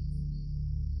can be.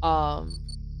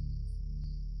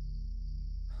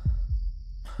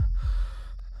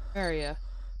 Where are you?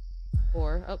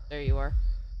 Or, oh, there you are.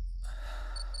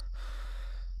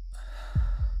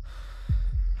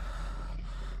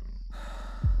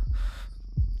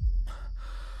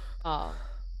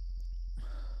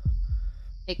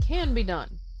 It can be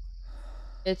done.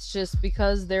 It's just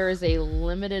because there is a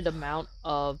limited amount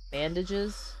of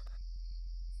bandages,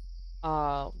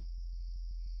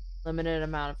 limited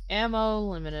amount of ammo,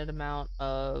 limited amount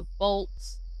of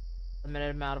bolts,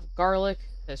 limited amount of garlic.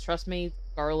 Because trust me,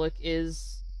 garlic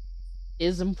is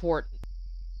important.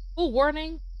 Full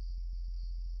warning,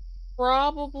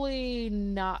 probably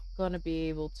not gonna be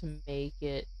able to make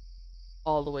it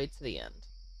all the way to the end.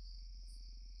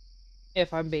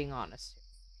 If I'm being honest here.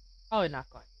 Probably not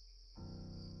going.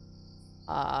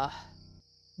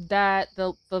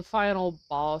 The final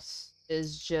boss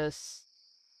is just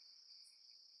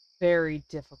very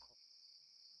difficult.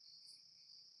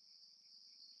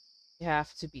 You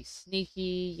have to be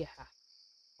sneaky, you have to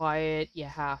be quiet, you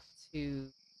have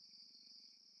to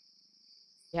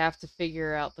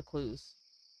figure out the clues.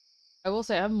 I will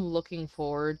say I'm looking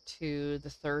forward to the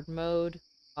third mode.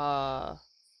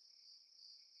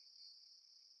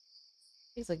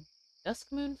 It's like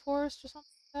Dusk Moon Forest or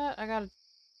something like that. I gotta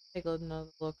take another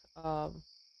look.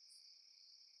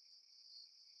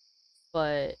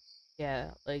 But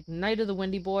yeah, like Night of the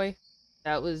Windy Boy,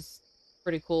 that was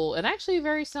pretty cool and actually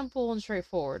very simple and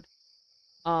straightforward.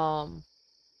 You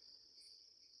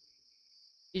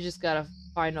just gotta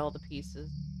find all the pieces,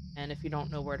 and if you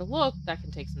don't know where to look, that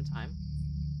can take some time.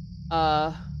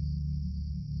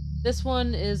 This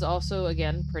one is also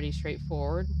again pretty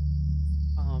straightforward.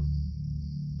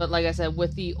 But like I said,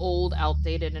 with the old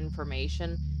outdated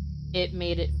information, it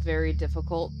made it very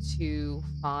difficult to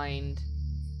find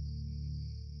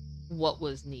what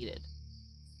was needed.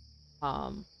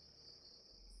 And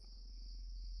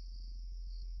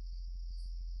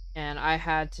I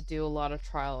had to do a lot of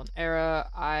trial and error.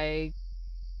 I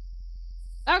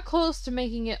got close to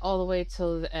making it all the way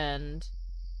till the end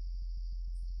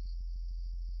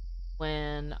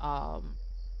when I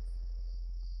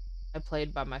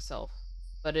played by myself.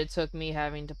 But it took me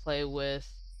having to play with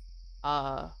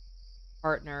a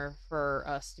partner for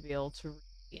us to be able to reach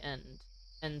the end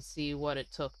and see what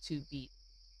it took to beat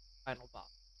the final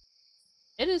boss.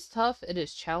 It is tough, it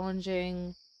is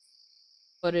challenging,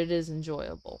 but it is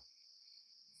enjoyable.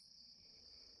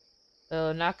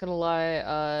 So not gonna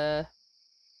lie,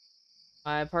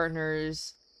 my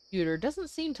partner's computer doesn't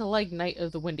seem to like Night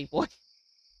of the Windy Boy.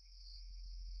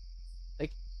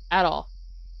 Like, at all.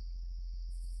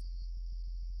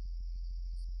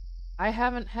 I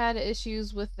haven't had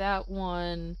issues with that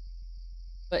one,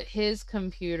 but his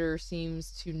computer seems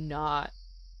to not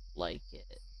like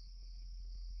it.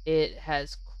 It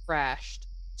has crashed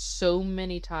so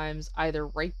many times, either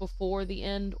right before the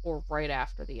end or right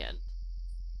after the end.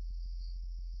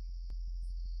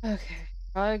 Okay,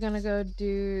 probably gonna go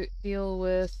deal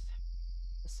with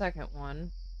the second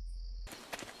one.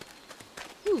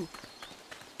 Ooh,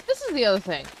 This is the other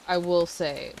thing I will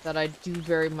say that I do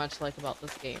very much like about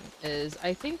this game, is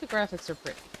I think the graphics are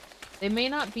pretty. They may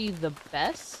not be the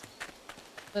best,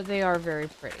 but they are very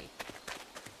pretty.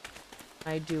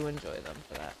 I do enjoy them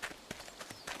for that.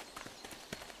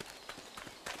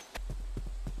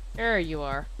 There you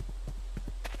are.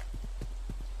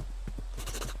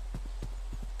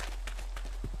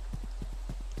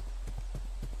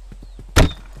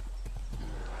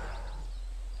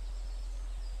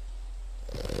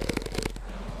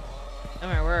 Come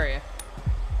here, where are you?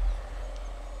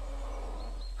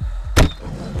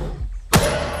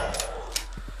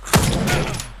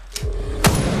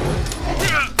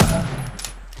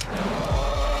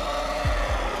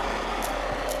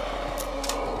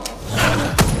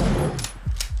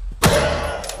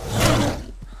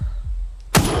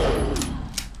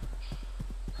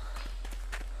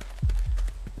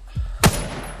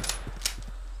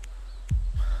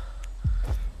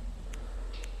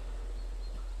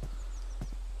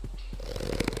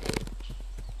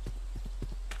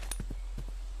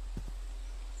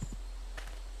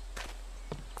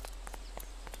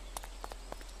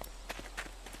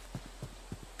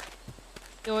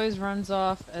 He always runs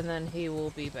off, and then he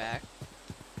will be back.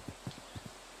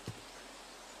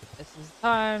 This is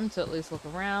time to at least look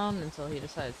around until he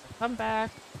decides to come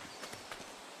back.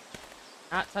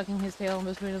 Not tucking his tail in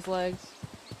between his legs.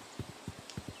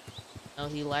 No,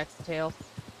 he lacks a tail.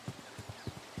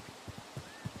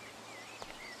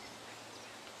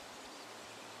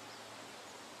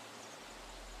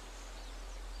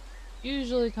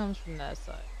 Usually comes from that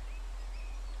side.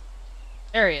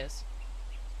 There he is.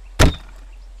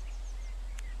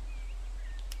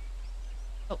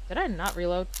 Oh, did I not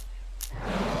reload?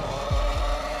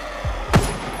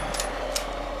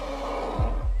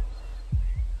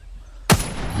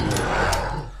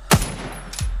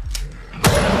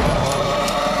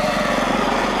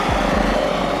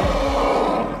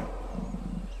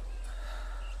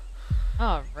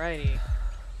 Alrighty.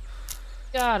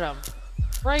 Got him.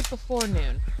 Right before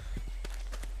noon.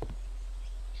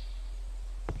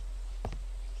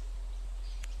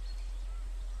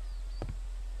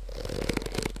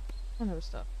 Other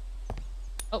stuff.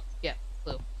 Oh, yeah,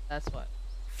 blue. That's what.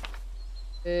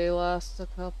 They lost a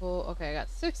couple. Okay, I got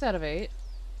 6 out of 8.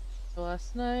 So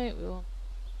last night, we will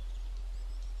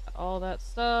got all that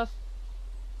stuff.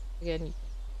 Again, you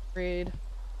can trade.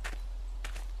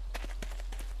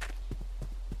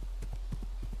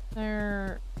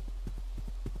 There.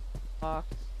 Box.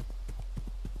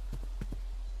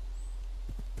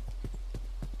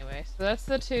 Anyway, so that's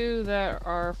the 2 that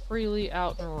are freely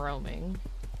out and roaming.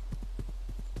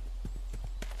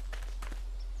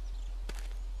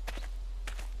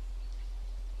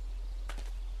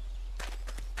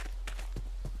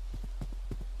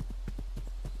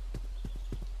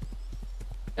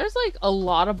 There's like a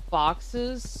lot of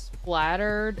boxes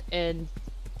splattered and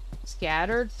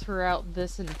scattered throughout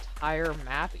this entire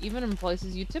map, even in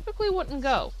places you typically wouldn't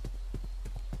go.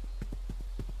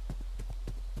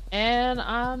 And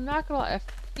I'm not gonna lie, I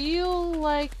feel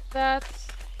like that's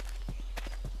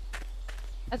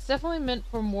definitely meant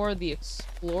for more of the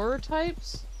explorer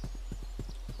types.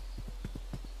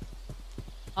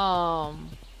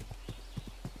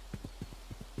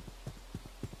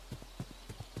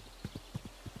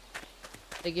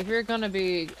 Like, if you're gonna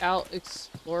be out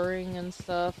exploring and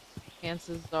stuff,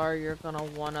 chances are you're gonna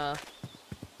wanna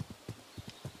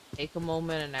take a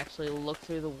moment and actually look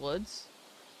through the woods.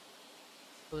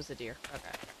 It was a deer.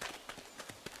 Okay.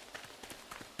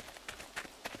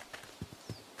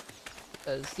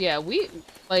 Because, yeah,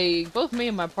 like, both me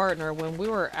and my partner, when we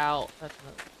were out,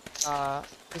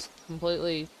 just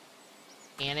completely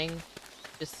scanning,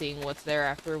 just seeing what's there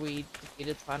after we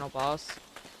defeated the final boss.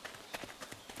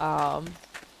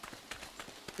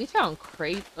 We found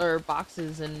crates or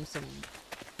boxes in some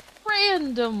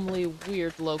randomly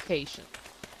weird locations.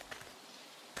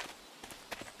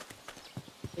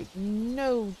 Like,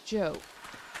 no joke.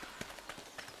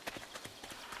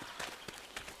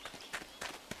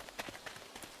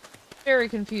 Very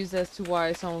confused as to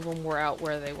why some of them were out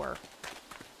where they were.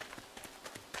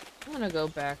 I'm gonna go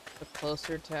back to the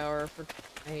closer tower for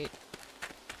tonight,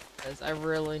 because I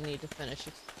really need to finish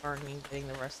exploring and getting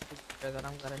the rest of the gear that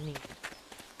I'm gonna need.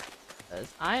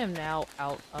 Because I am now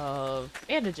out of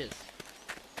bandages.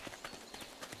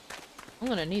 I'm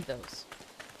gonna need those.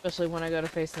 Especially when I go to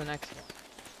face the next one.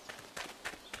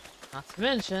 Not to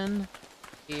mention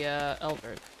the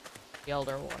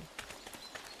elder one.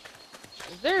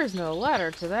 There's no ladder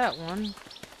to that one.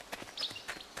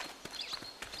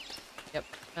 Yep,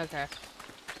 okay.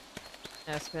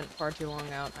 I spent far too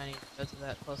long out. I need to go to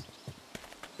that close.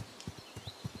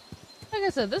 I Like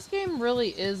I said, this game really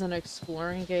is an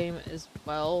exploring game as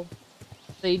well.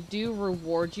 They do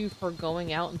reward you for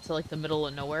going out into like the middle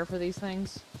of nowhere for these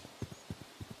things.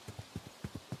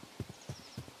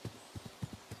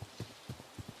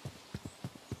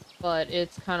 But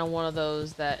it's kind of one of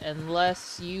those that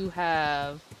unless you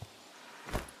have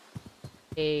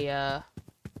a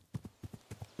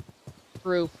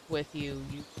group with you,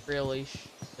 you really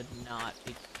should not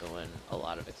be doing a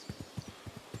lot of exploring.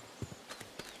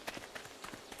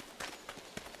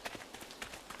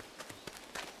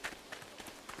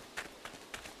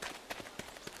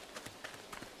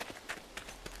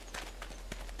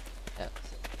 Yep.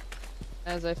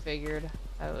 As I figured,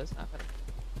 I was not gonna.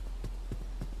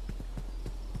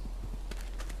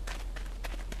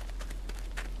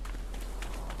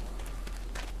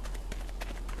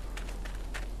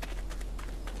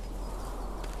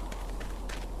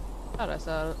 Thought I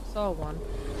saw one.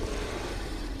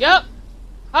 Yep.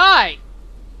 Hi.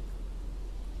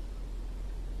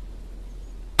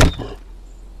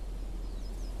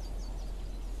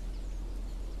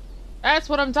 That's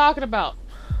what I'm talking about.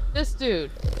 This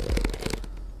dude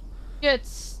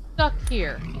gets stuck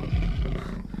here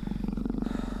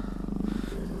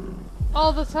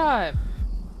all the time.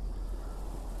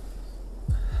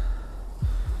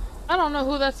 I don't know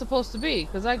who that's supposed to be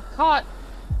because I caught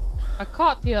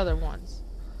the other ones.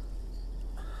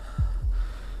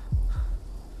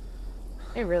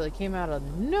 They really came out of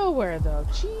nowhere though.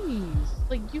 Jeez.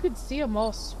 Like you could see them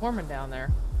all swarming down there.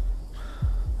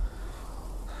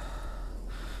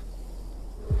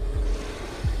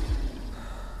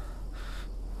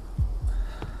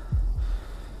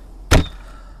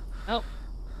 Nope.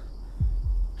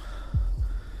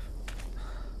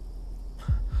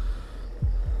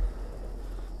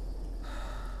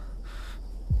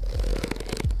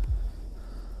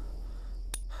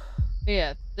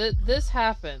 Yeah, this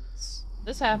happens.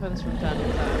 This happens from time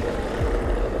to time.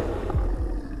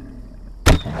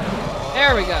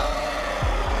 There we go.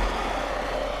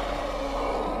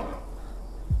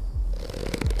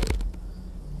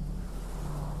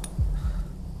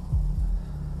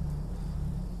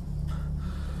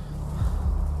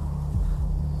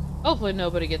 Hopefully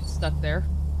nobody gets stuck there.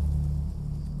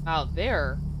 Wow,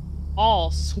 they're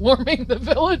all swarming the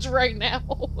village right now.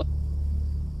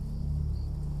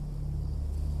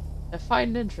 I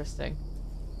find interesting.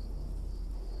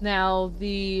 Now,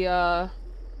 the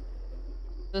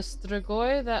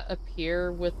strigoi that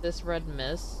appear with this red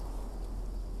mist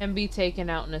can be taken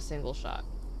out in a single shot.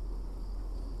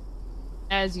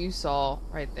 As you saw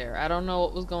right there. I don't know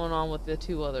what was going on with the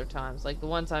two other times. Like, the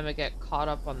one time I got caught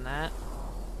up on that.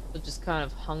 It just kind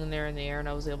of hung there in the air and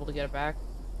I was able to get it back.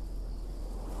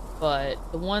 But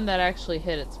the one that actually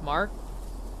hit its mark,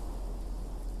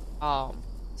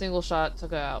 single shot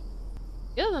took it out.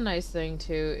 The other nice thing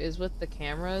too is with the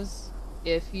cameras,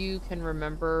 if you can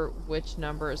remember which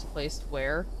number is placed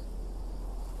where,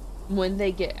 when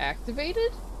they get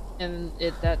activated, and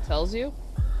that tells you,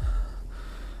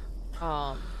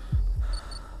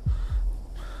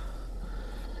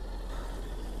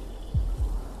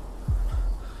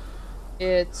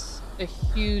 it's a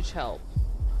huge help.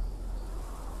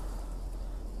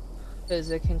 Because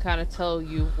it can kind of tell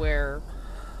you where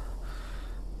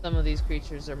some of these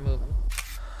creatures are moving.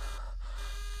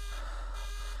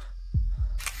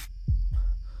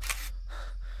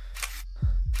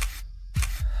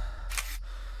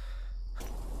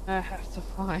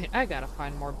 I gotta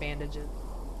find more bandages.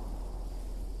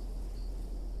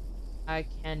 I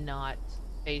cannot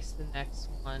face the next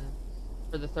one,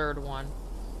 or the third one.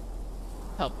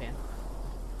 Help band.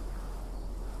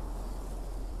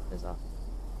 Is off.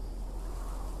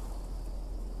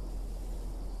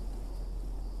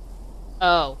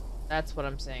 Oh, that's what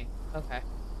I'm saying. Okay.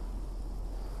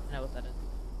 I know what that is.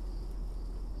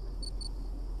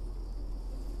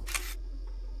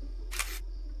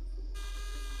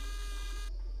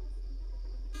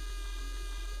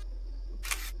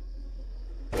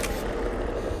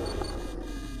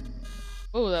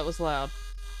 Oh, that was loud.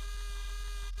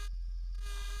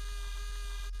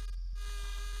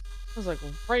 It was like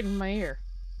right in my ear.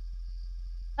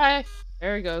 Hi!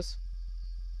 There he goes.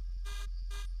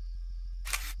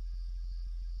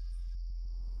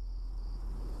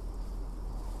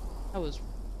 That was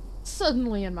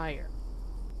suddenly in my ear.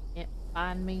 Can't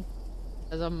find me.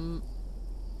 Because I'm,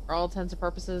 for all intents and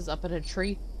purposes, up in a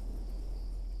tree.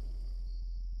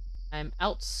 I'm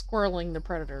out squirreling the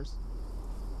predators.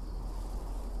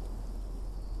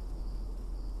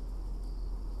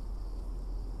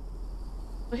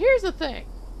 But here's the thing.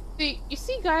 See, you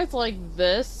see guys like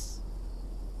this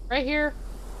right here?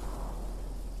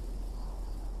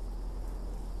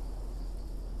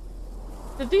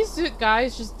 Did these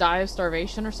guys just die of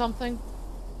starvation or something?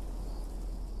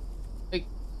 Like,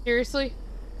 seriously?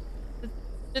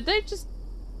 Did they just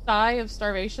die of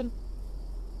starvation?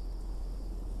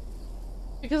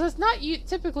 Because that's not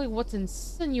typically what's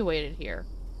insinuated here.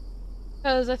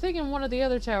 Because I think in one of the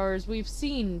other towers we've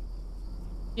seen,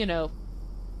 you know,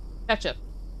 ketchup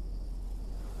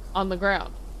on the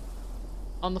ground,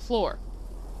 on the floor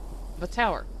of a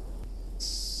tower.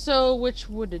 So, which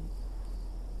would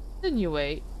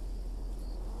insinuate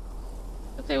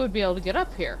that they would be able to get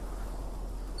up here.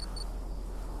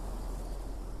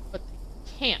 But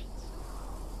they can't.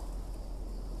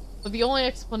 So the only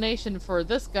explanation for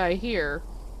this guy here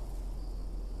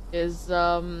is,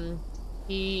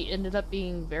 he ended up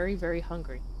being very, very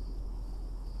hungry.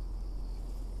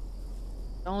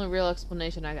 The only real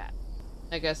explanation I got.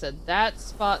 Like I said, that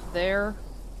spot there,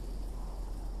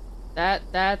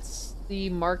 that's the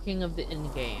marking of the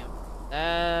end game.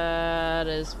 That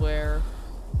is where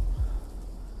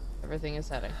everything is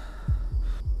heading.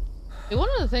 And one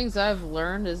of the things I've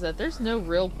learned is that there's no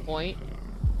real point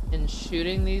in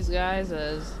shooting these guys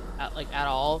at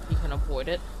all if you can avoid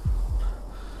it.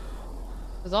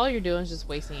 Because all you're doing is just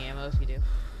wasting ammo if you do.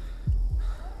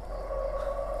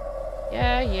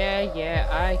 Yeah,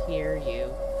 I hear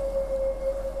you.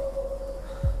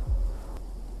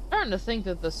 I'm starting to think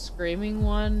that the screaming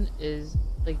one is,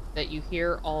 like, that you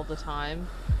hear all the time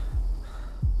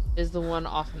is the one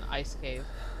off in the ice cave.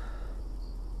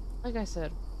 Like I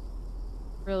said,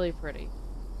 really pretty.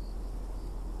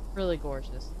 Really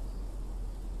gorgeous.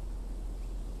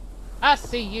 I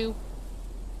see you.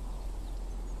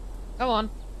 Come on,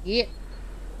 get.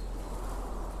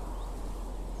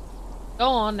 Go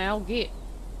on now, get.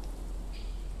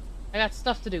 I got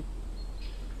stuff to do.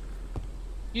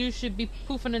 You should be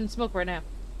poofing in smoke right now.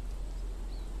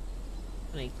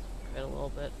 Let me give it a little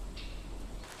bit.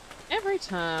 Every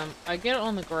time I get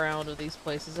on the ground of these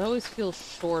places, I always feel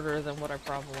shorter than what I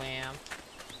probably am.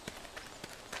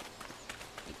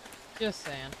 Just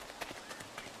saying.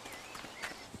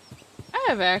 I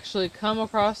have actually come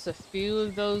across a few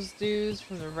of those dudes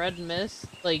from the Red Mist,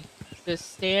 like,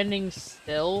 just standing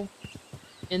still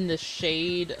in the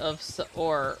shade of,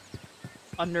 or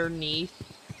underneath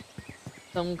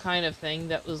some kind of thing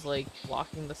that was, like,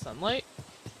 blocking the sunlight.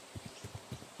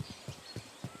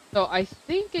 So I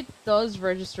think it does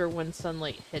register when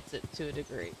sunlight hits it to a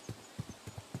degree.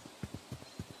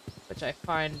 Which I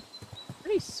find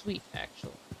pretty sweet,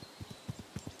 actually.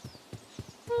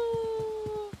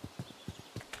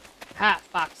 Ha!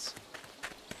 Box!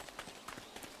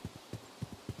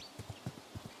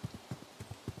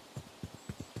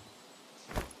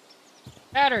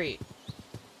 Battery!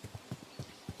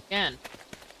 Again.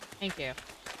 Thank you.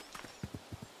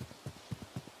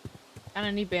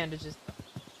 Kinda need bandages, though.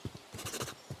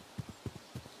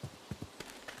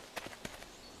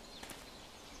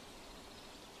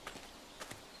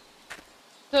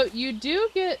 So, you do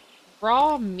get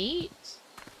raw meat,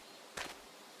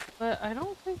 but I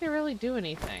don't think they really do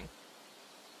anything.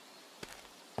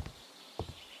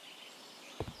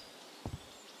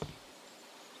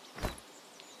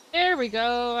 There we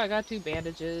go, I got 2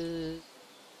 bandages.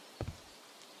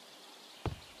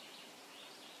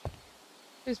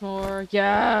 There's more.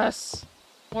 Yes!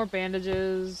 More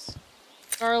bandages.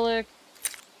 Garlic.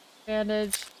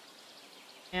 Bandage.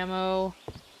 Ammo.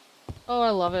 Oh, I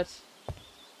love it.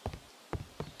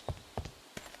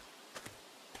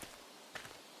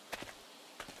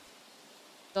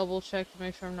 Double check to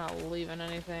make sure I'm not leaving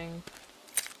anything.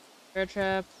 Bear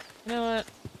trap. You know what?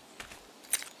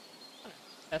 I'm gonna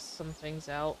test some things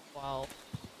out while...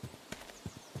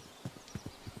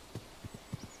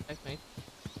 Check me.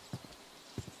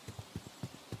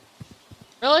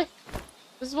 Really?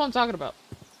 This is what I'm talking about.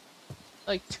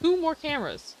 Like, 2 more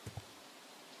cameras.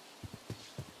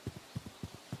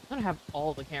 I'm gonna have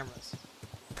all the cameras.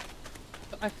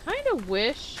 So I kind of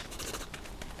wish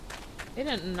they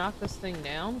didn't knock this thing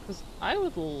down, because I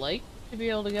would like to be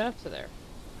able to get up to there.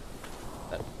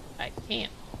 But I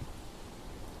can't.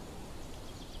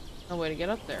 No way to get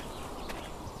up there.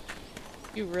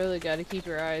 You really gotta keep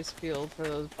your eyes peeled for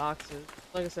those boxes.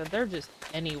 Like I said, they're just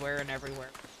anywhere and everywhere.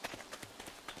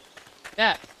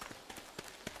 Yeah.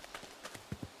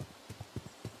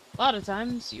 A lot of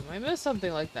times, you might miss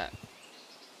something like that.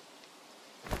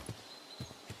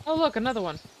 Oh look, another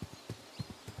one.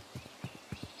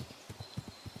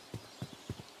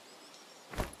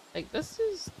 Like, this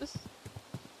is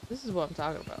what I'm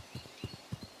talking about.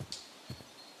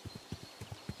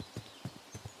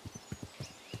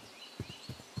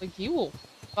 Like, you will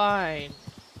find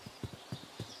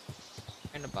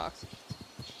kind of boxes.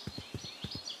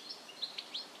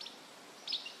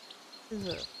 Is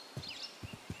it?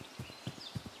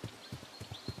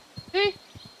 See? You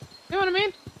know what I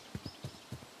mean?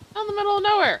 Out in the middle of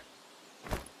nowhere.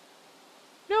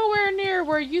 Nowhere near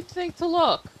where you think to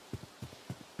look.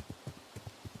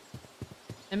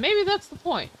 And maybe that's the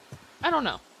point. I don't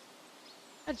know.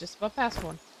 I just about passed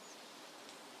one.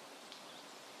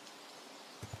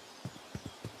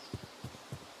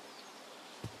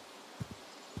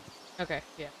 Okay,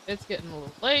 yeah, it's getting a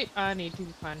little late. I need to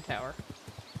find a tower.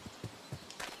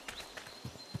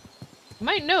 You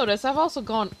might notice I've also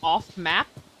gone off map.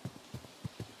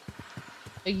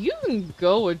 You can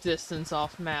go a distance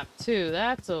off map too.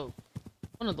 That's one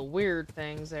of the weird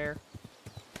things there.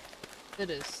 It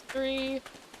is 3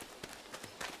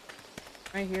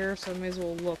 right here, so I may as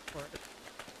well look for it.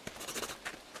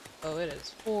 Oh, it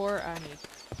is 4. I need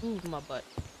to move my butt.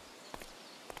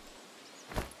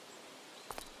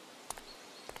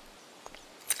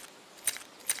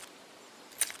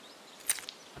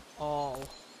 All.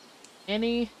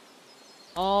 Any.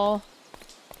 All.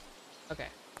 Okay.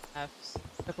 I've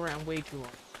stuck around way too long.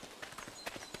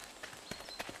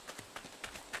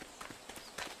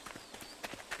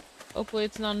 Hopefully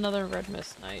it's not another red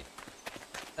mist night.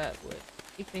 That would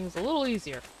make things a little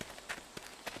easier.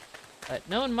 But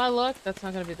knowing my luck, that's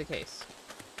not going to be the case.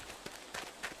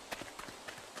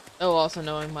 Oh, also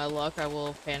knowing my luck, I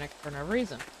will panic for no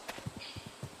reason.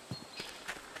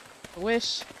 I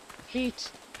wish, feet,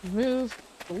 move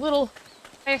a little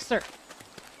faster.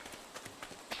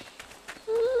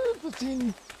 Come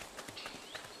on.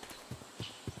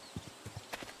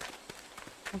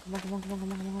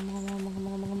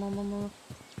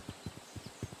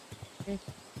 Okay,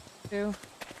 2,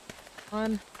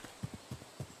 1.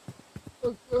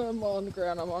 Oh, I'm on the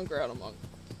ground, I'm on ground.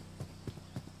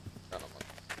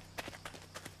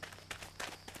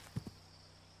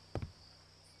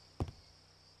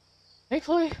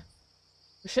 Thankfully,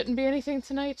 there shouldn't be anything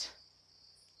tonight.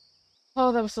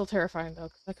 Oh, that was still terrifying though,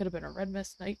 because that could have been a red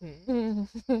mist night. Some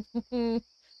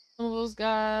of those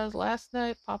guys last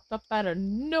night popped up out of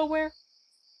nowhere.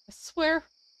 I swear.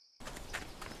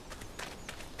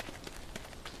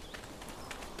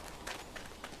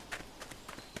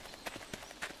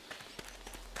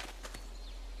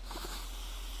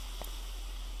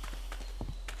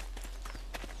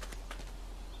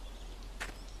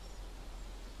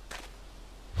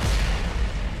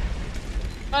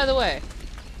 By the way,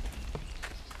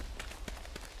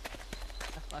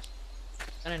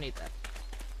 gonna need that.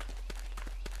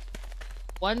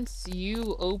 Once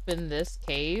you open this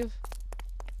cave,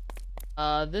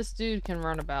 this dude can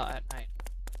run about at night.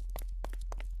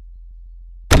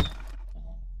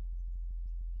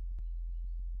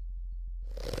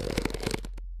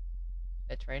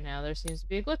 But right now there seems to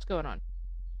be a glitch going on.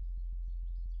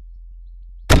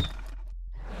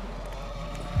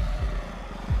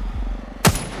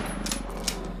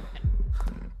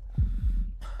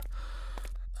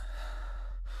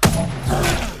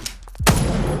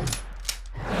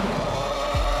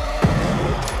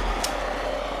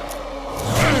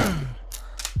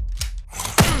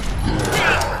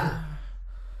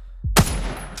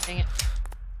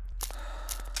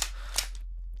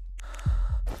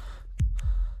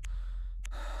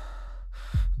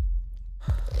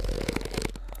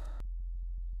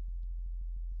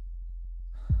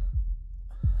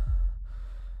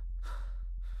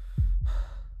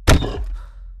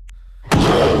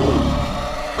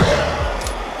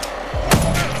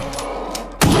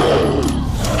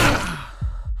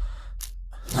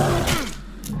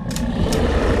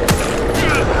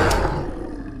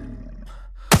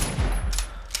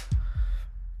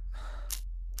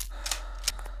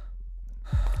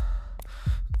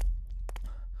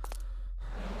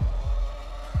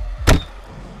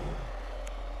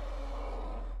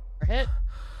 Hit.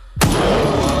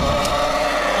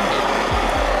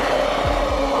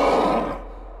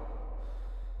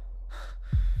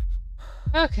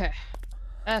 Okay,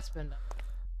 that's been done.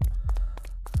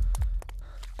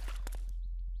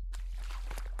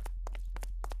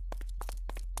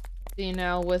 See,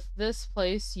 now with this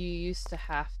place, you used to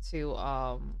have to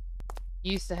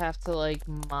like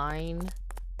mine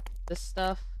this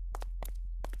stuff,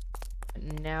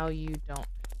 but now you don't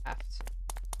have to.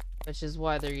 Which is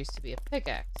why there used to be a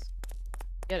pickaxe.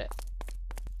 Get it?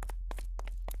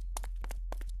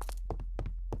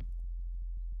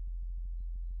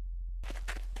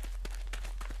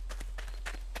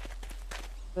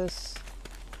 This...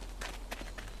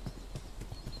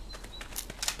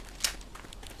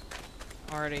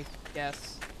 already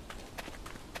guess.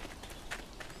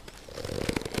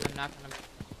 I'm not gonna...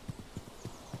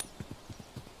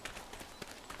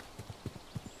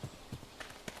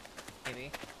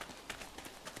 maybe.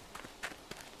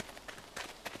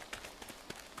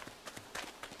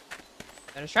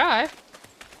 Gonna try.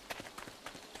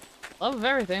 Love of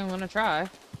everything, I'm gonna try.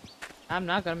 I'm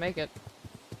not gonna make it.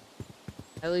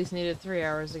 At least needed 3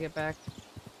 hours to get back.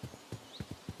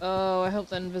 Oh, I hope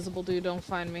that invisible dude don't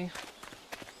find me.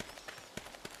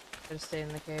 Gotta stay in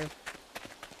the cave.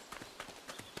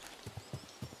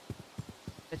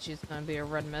 Bet you it's gonna be a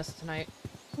red mist tonight.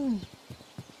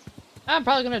 I'm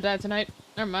probably gonna die tonight.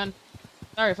 Never mind.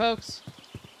 Sorry, folks.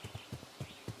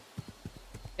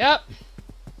 Yep.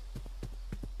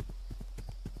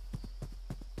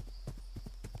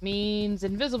 Means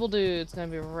invisible dude's gonna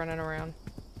be running around.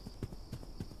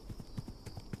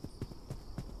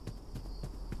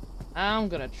 I'm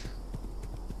gonna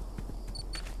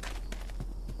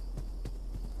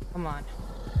come on.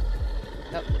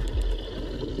 Yep.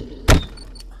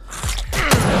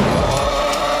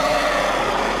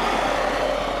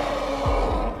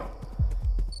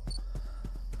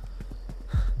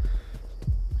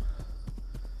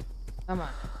 Come on.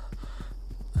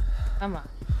 Come on.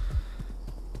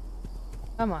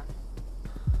 Come on.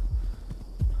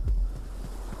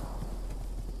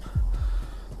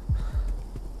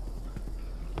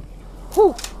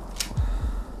 Whew.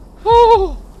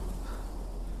 Whew.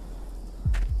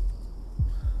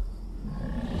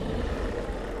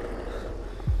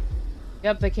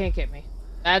 Yep, they can't get me.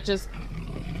 That just...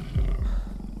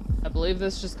 I believe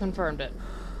this just confirmed it.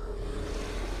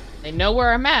 They know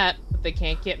where I'm at, but they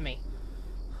can't get me.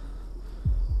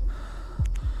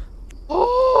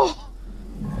 Oh!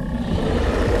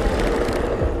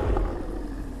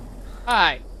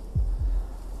 Hi.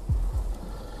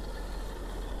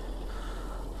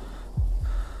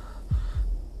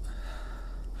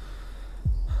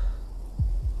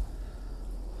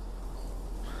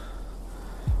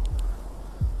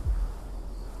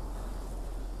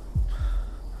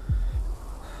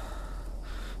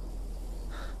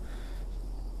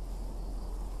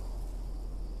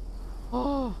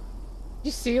 Oh,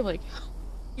 you see, like,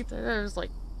 there's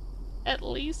like at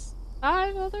least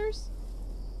 5 others?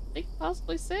 I think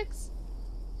possibly 6.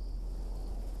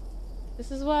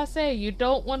 This is what I say, you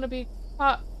don't want to be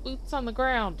caught boots on the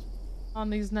ground on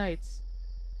these nights.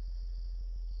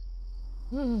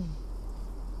 Okay,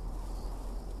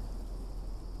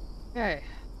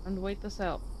 time to wait this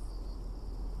out.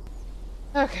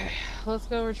 Okay, let's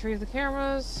go retrieve the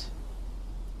cameras.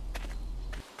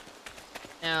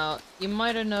 Now, you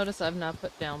might have noticed I've not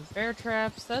put down bear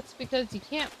traps. That's because you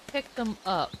can't pick them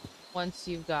up once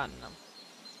you've gotten them.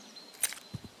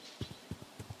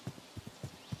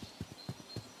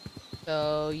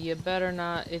 So you better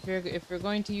not, if you're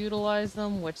going to utilize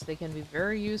them, which they can be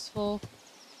very useful.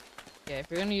 Yeah,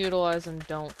 if you're going to utilize them,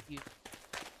 don't use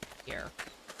them here.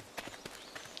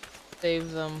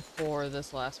 Save them for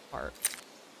this last part.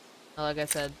 Now, like I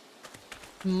said,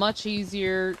 much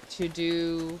easier to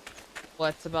do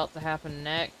what's about to happen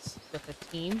next with a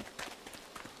team.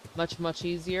 Much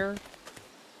easier.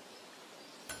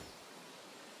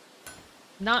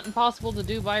 Not impossible to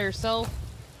do by yourself.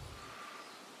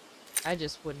 I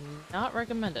just would not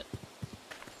recommend it.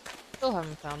 Still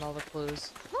haven't found all the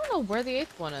clues. I don't know where the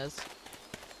 8th one is.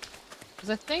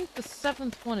 Because I think the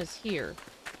 7th one is here.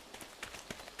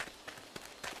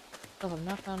 Still have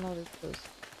not found all these clues. Is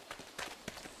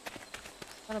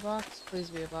that a box? Please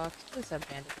be a box. Please have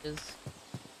bandages.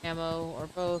 Ammo, or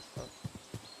both. Oh,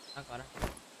 I got it.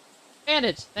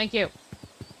 Bandage! Thank you!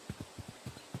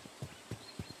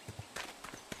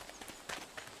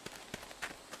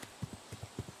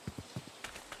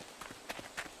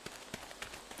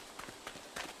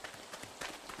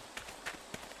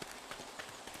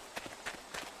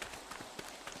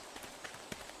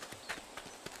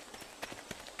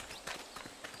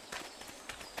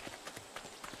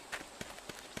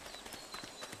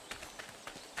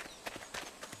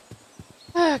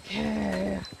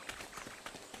 Okay.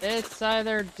 It's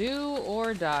either do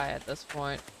or die at this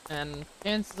point. And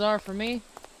chances are for me,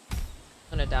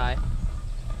 I'm gonna die.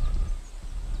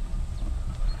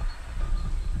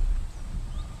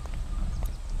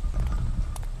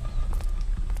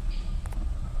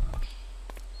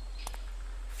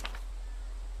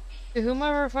 To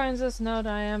whomever finds this note,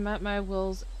 I am at my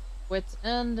wit's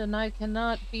end, and I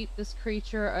cannot beat this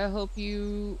creature. I hope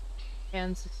you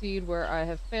can succeed where I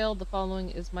have failed. The following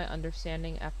is my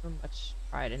understanding after much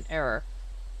trial and error.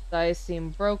 Dice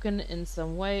seem broken in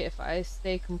some way. If I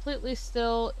stay completely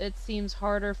still, it seems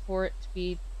harder for it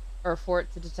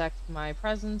to detect my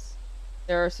presence.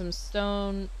 There are some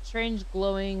strange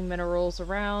glowing minerals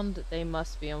around. They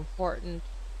must be important in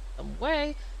some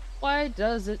way. Why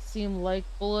does it seem like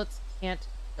bullets can't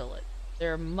kill it?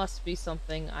 There must be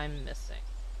something I'm missing.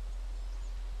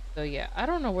 So yeah, I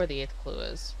don't know where the 8th clue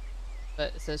is.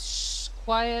 But it says, shh,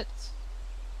 quiet.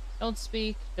 Don't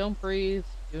speak. Don't breathe.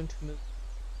 Don't move.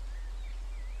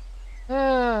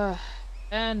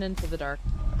 And into the dark.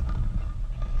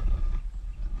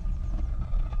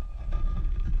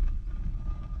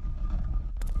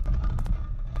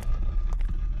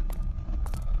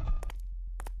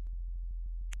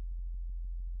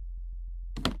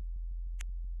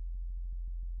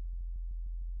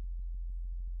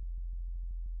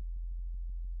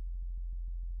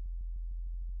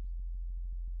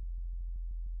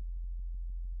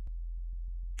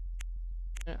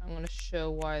 I'm going to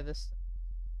show why this...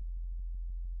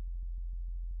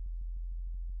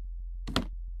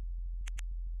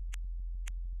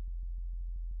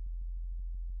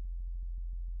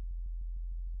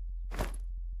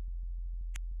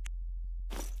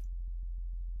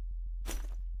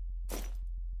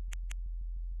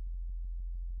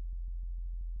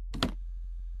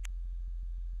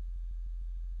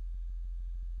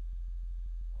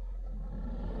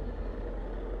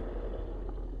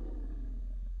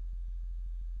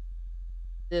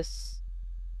 This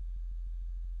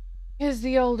is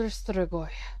the older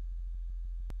Strigoi.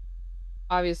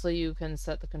 Obviously, you can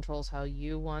set the controls how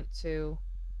you want to.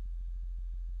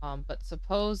 But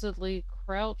supposedly,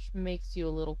 crouch makes you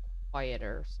a little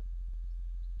quieter. So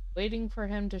waiting for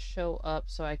him to show up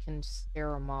so I can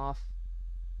scare him off.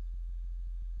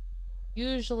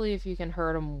 Usually, if you can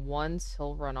hurt him once,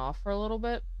 he'll run off for a little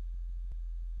bit,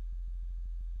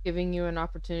 giving you an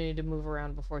opportunity to move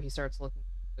around before he starts looking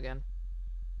again.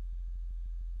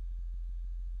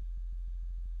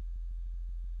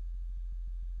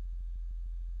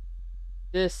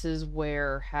 This is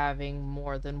where having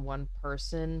more than one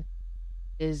person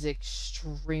is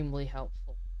extremely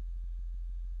helpful.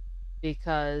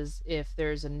 Because if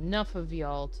there's enough of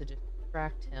y'all to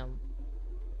distract him,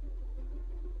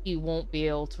 he won't be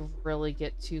able to really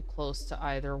get too close to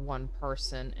either one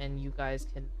person, and you guys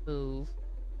can move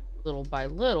little by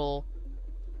little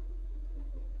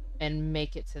and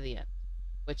make it to the end,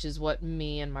 which is what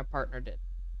me and my partner did.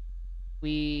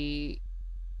 We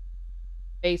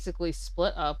basically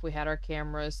split up. We had our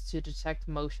cameras to detect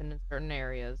motion in certain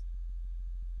areas.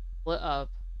 Split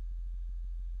up,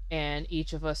 and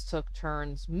each of us took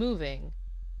turns moving,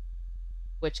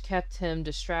 which kept him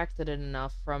distracted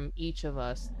enough from each of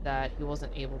us that he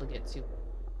wasn't able to get to.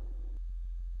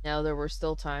 Now, there were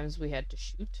still times we had to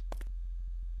shoot.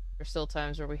 There's still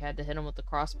times where we had to hit him with the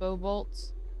crossbow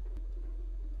bolts.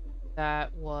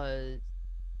 That was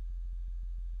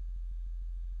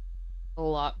a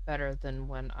lot better than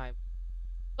when I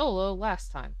solo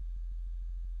last time.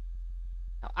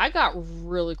 Now, I got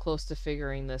really close to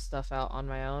figuring this stuff out on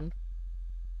my own.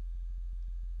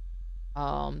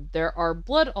 There are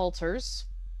blood altars.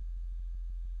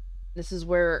 This is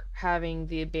where having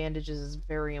the bandages is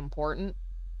very important.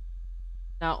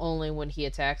 Not only when he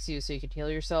attacks you so you can heal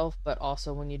yourself, but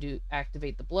also when you do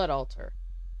activate the blood altar.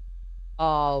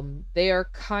 They are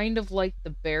kind of like the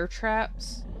bear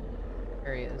traps.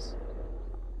 There he is.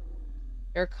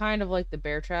 They're kind of like the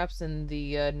bear traps in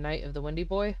the Night of the Windy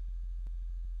Boy.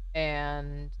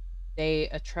 And they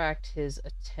attract his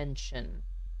attention.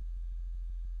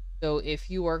 So if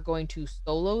you are going to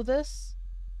solo this,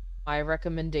 my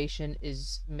recommendation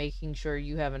is making sure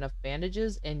you have enough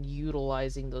bandages and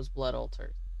utilizing those blood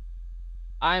altars.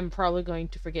 I'm probably going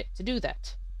to forget to do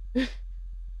that.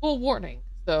 Full warning.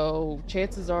 So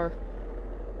chances are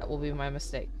that will be my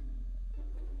mistake.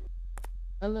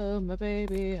 Hello, my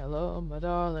baby. Hello, my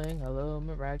darling. Hello,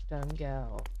 my ragtime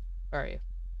gal. Where are you?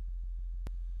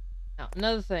 Now,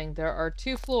 another thing. There are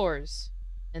 2 floors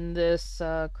in this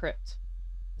crypt.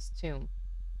 This tomb.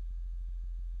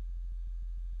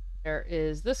 There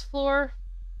is this floor,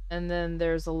 and then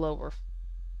there's a lower floor.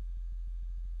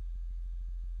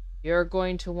 You're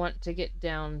going to want to get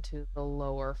down to the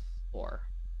lower floor.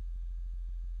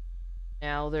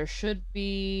 Now, there should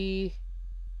be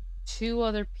 2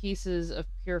 other pieces of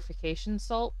purification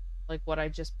salt, like what I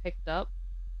just picked up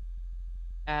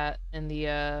in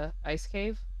the ice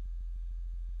cave.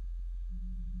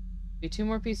 Be 2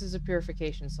 more pieces of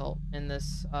purification salt in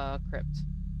this crypt.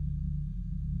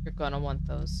 You're gonna want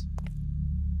those.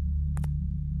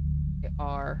 They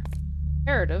are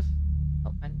imperative.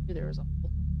 Oh, I knew there was a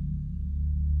hole.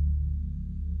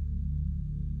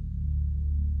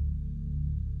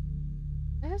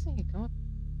 Why hasn't he come up?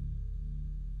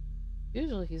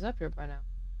 Usually he's up here by now.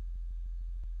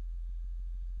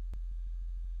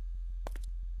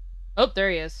 Oh, there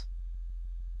he is.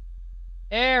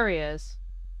 There he is.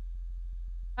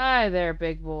 Hi there,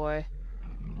 big boy.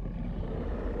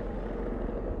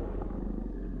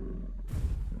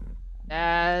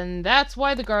 And that's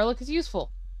why the garlic is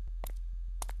useful.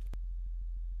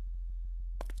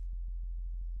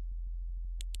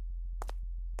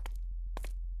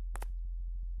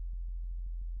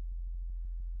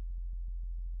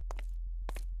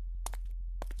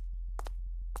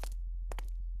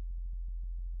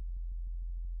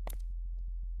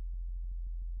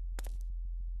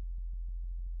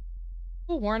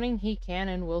 A warning, he can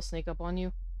and will sneak up on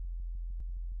you.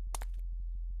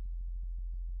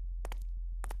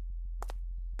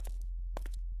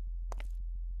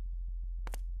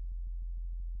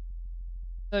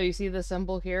 So you see the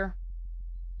symbol here?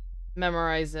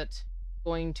 Memorize it.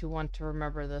 Going to want to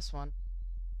remember this one.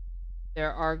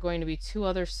 There are going to be 2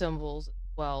 other symbols as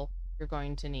well you're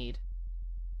going to need.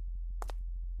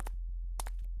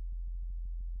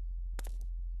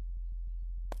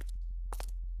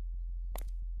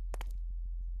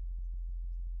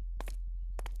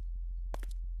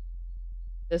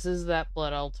 This is that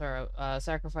blood altar.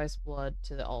 Sacrifice blood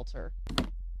to the altar.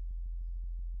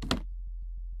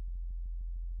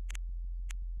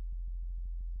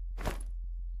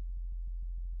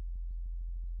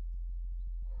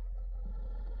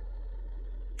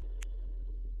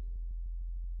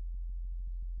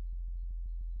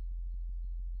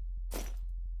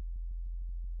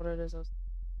 What it is?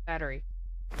 Battery.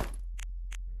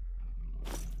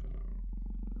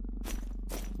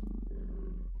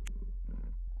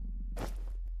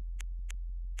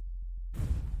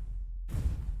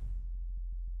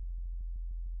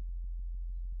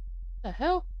 The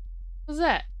hell was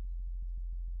that?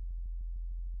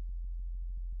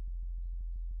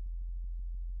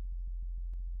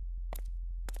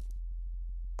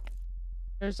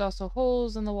 There's also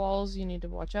holes in the walls you need to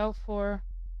watch out for.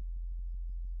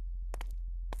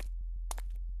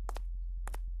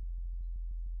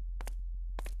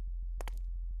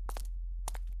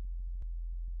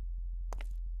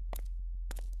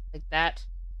 Like that.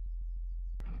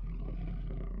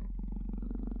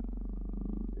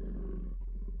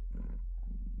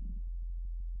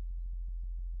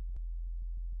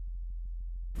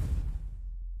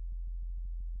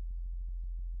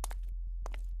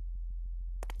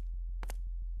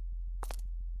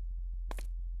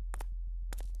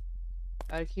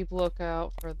 Gotta keep a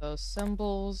lookout for those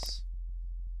symbols.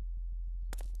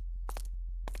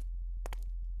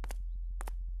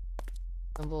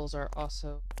 Symbols are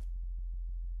also...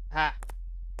 Ha!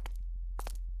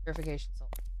 Purification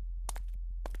salt.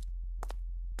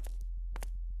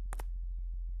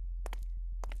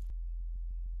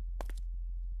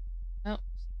 Nope.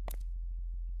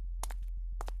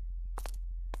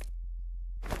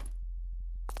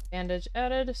 Bandage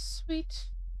added. Sweet.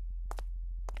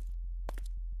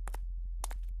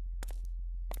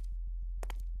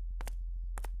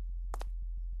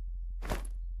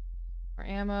 More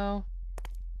ammo.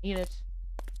 Need it.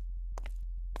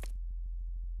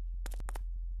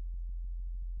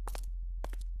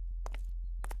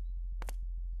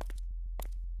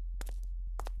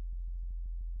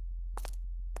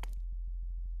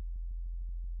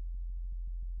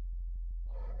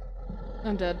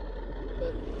 I'm dead.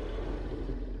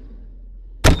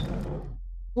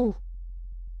 Ooh.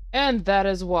 And that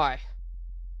is why.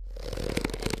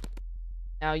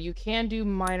 Now, you can do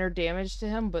minor damage to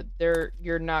him, but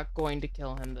you're not going to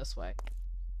kill him this way.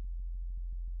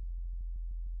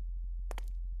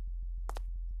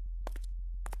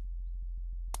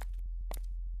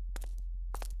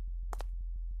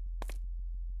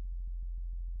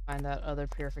 Find that other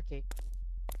purification.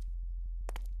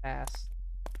 Fast.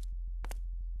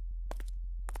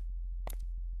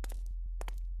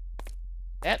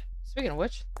 Yep. Speaking of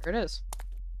which, there it is.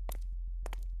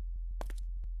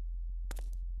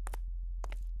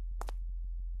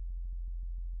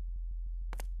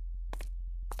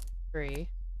 Three.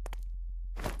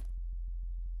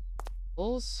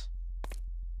 Bulls.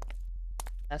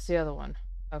 That's the other one.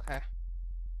 Okay.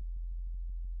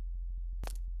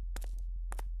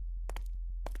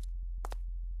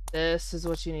 This is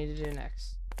what you need to do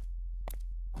next.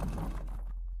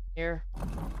 Here.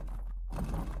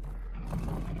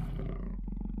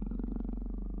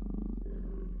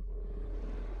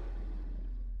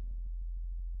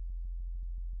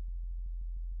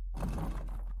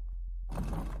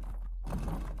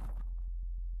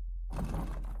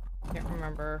 Can't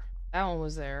remember. That one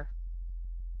was there.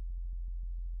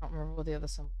 I don't remember what the other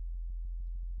symbol.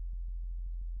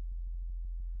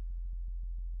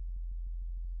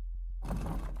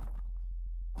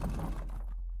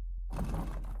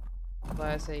 But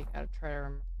I say you gotta try to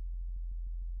remember.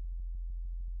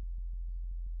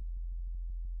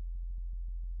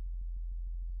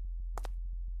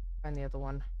 Find the other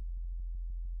one.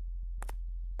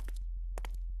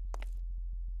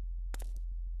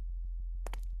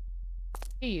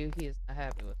 He is not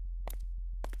happy with.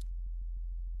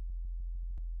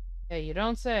 Yeah, you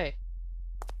don't say.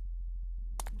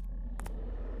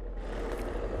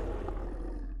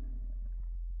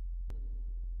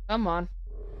 Come on.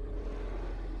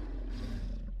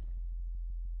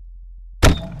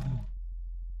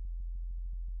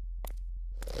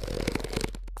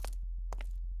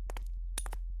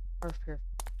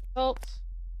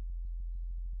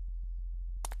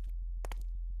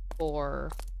 for.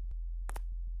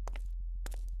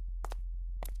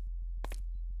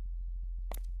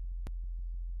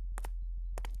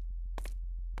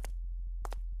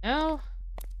 No,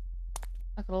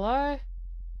 not gonna lie.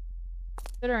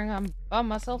 Considering I'm by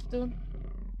myself doing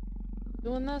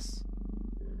this,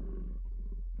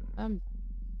 I'm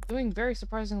doing very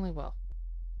surprisingly well.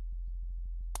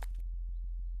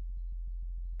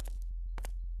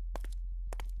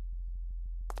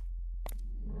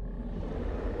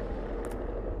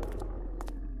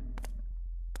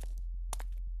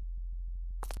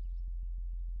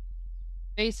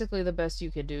 Basically, the best you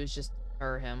could do is just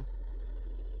deter him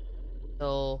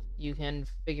until you can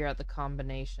figure out the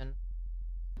combination.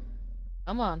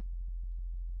 Come on.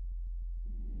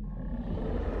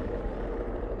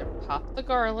 Either pop the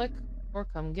garlic or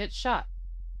come get shot.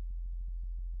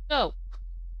 Go.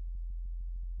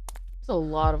 There's a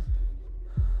lot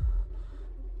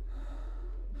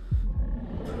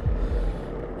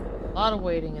of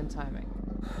waiting and timing.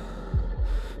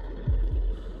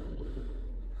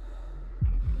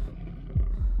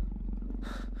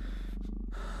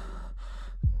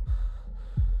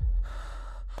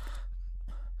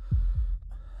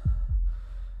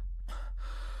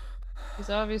 He's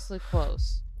obviously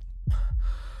close.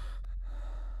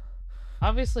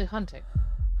 Obviously hunting.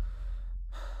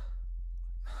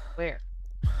 Where?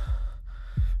 Come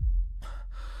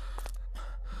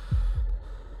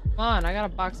on, I got a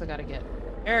box I gotta get.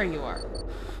 There you are.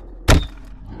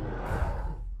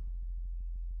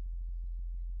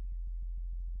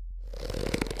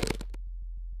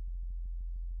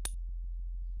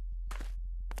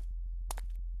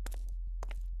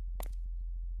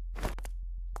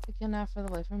 I cannot for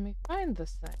the life of me find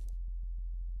this thing.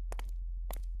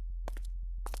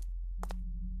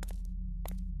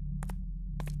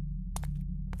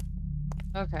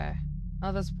 Okay.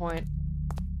 At this point,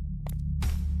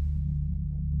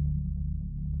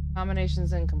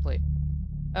 combination's incomplete.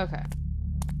 Okay.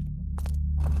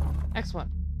 Next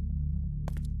one.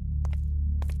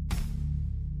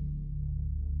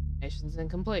 Combination's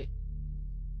incomplete.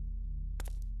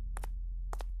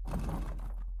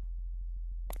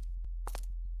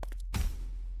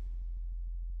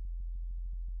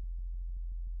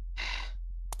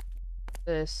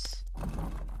 This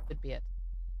could be it.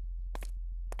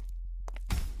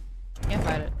 Can't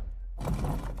fight it.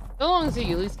 So long as you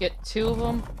at least get 2 of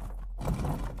them.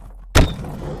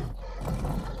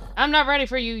 I'm not ready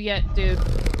for you yet, dude.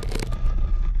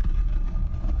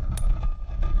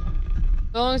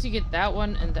 So long as you get that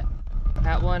one and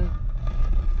that one,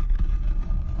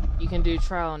 you can do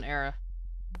trial and error.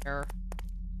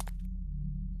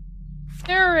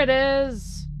 There it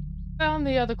is! Found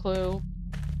the other clue.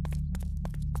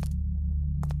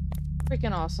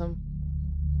 Freaking awesome.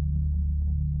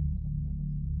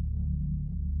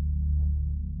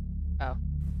 Oh.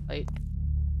 Light.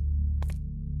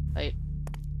 Light.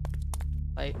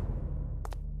 Light.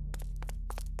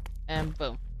 And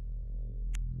boom.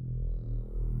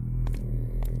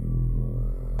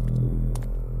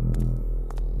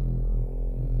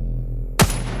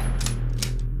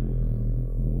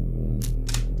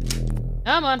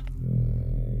 Come on.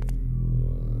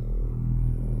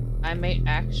 I may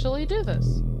actually do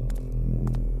this.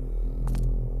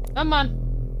 Come on.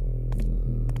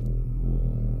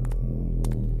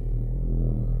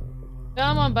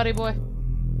 Come on, buddy boy.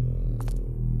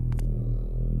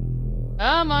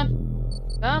 Come on.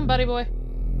 Come, buddy boy.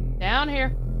 Down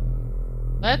here.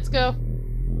 Let's go.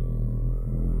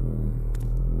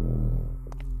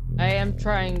 I am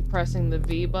pressing the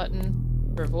V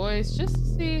button for voice just to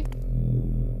see.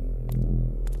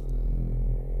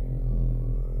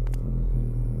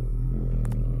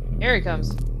 Here he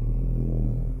comes.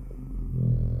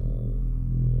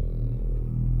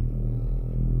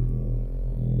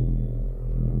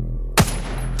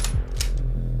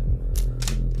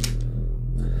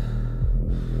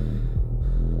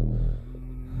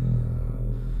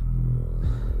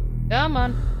 Come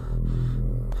on.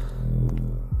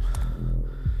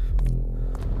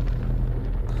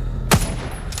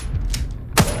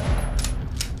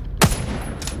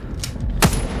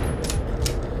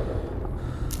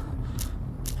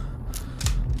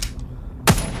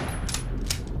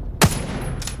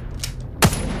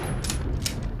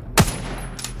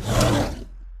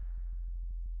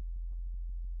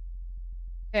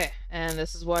 Okay, and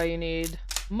this is why you need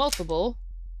multiple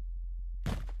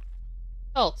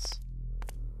cults.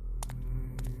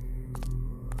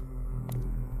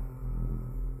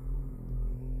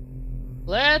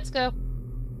 Let's go.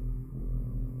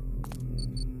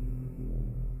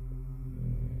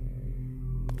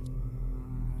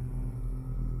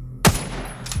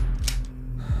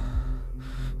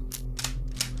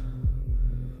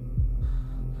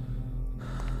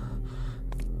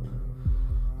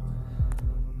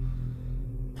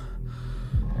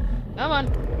 Come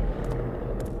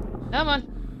on. Come on.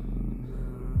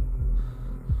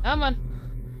 Come on.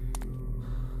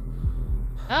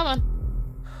 Come on.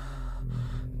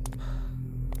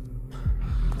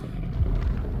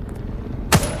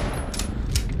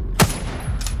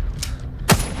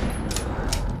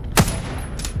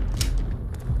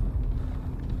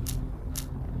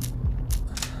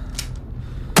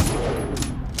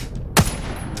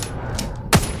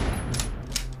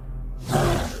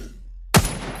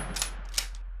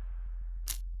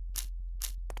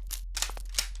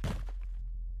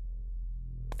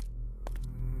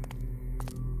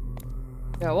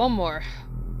 Got one more.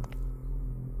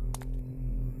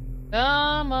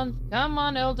 Come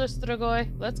on, Elder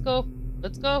Strigoi. Let's go.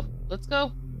 Let's go. Let's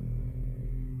go.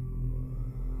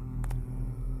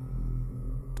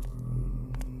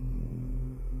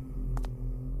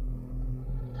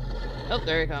 Oh,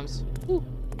 there he comes. Whew.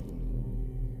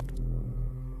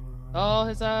 Saw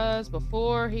his eyes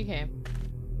before he came.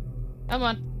 Come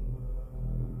on.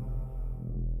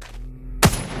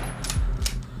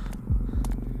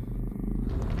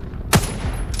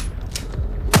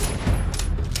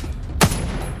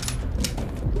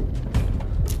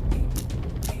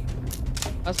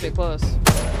 Must be close.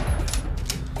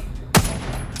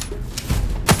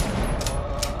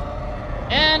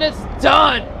 And it's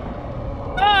done!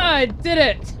 Ah, I did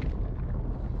it!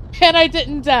 And I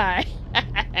didn't die.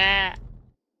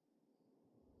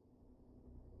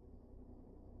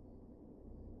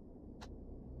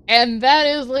 And that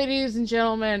is, ladies and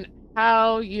gentlemen,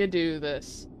 how you do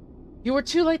this. You were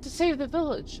too late to save the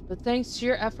village, but thanks to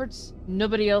your efforts,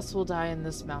 nobody else will die in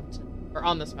this mountain. Or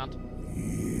on this mountain.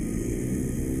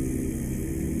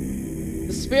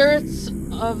 The spirits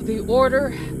of the Order,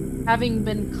 having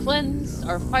been cleansed,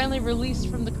 are finally released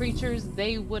from the creatures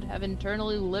they would have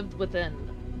internally lived within.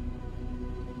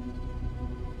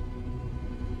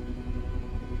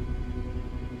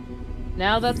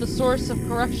 Now that the source of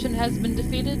corruption has been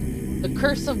defeated, the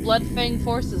curse of Bloodfang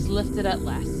Forest is lifted at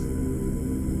last.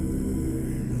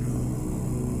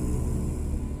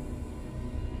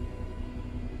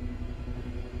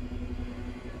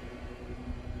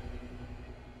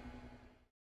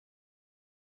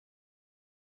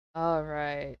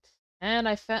 Alright. And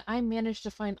I managed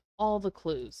to find all the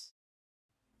clues.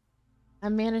 So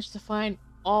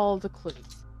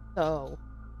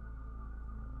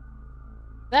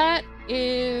that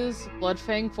is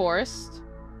Bloodfang Forest.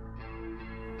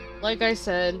 Like I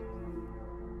said,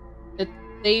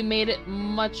 they made it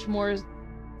much more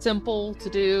simple to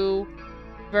do.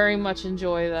 Very much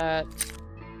enjoy that.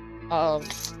 I'll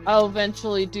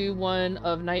eventually do one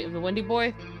of Night of the Windy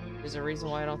Boy. There's a reason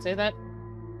why I don't say that.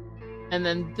 And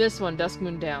then this one, Dusk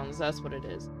Moon Downs, that's what it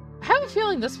is. I have a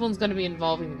feeling this one's going to be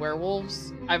involving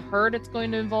werewolves. I've heard it's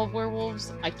going to involve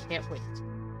werewolves. I can't wait.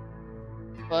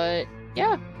 But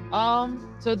yeah,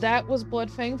 so that was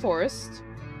Bloodfang Forest.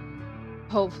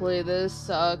 Hopefully this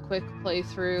quick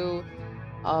playthrough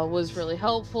was really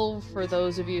helpful for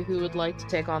those of you who would like to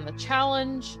take on the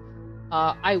challenge.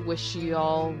 I wish you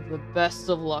all the best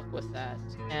of luck with that,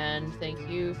 and thank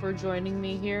you for joining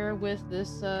me here with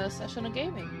this session of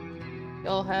gaming.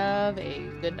 Y'all have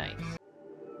a good night.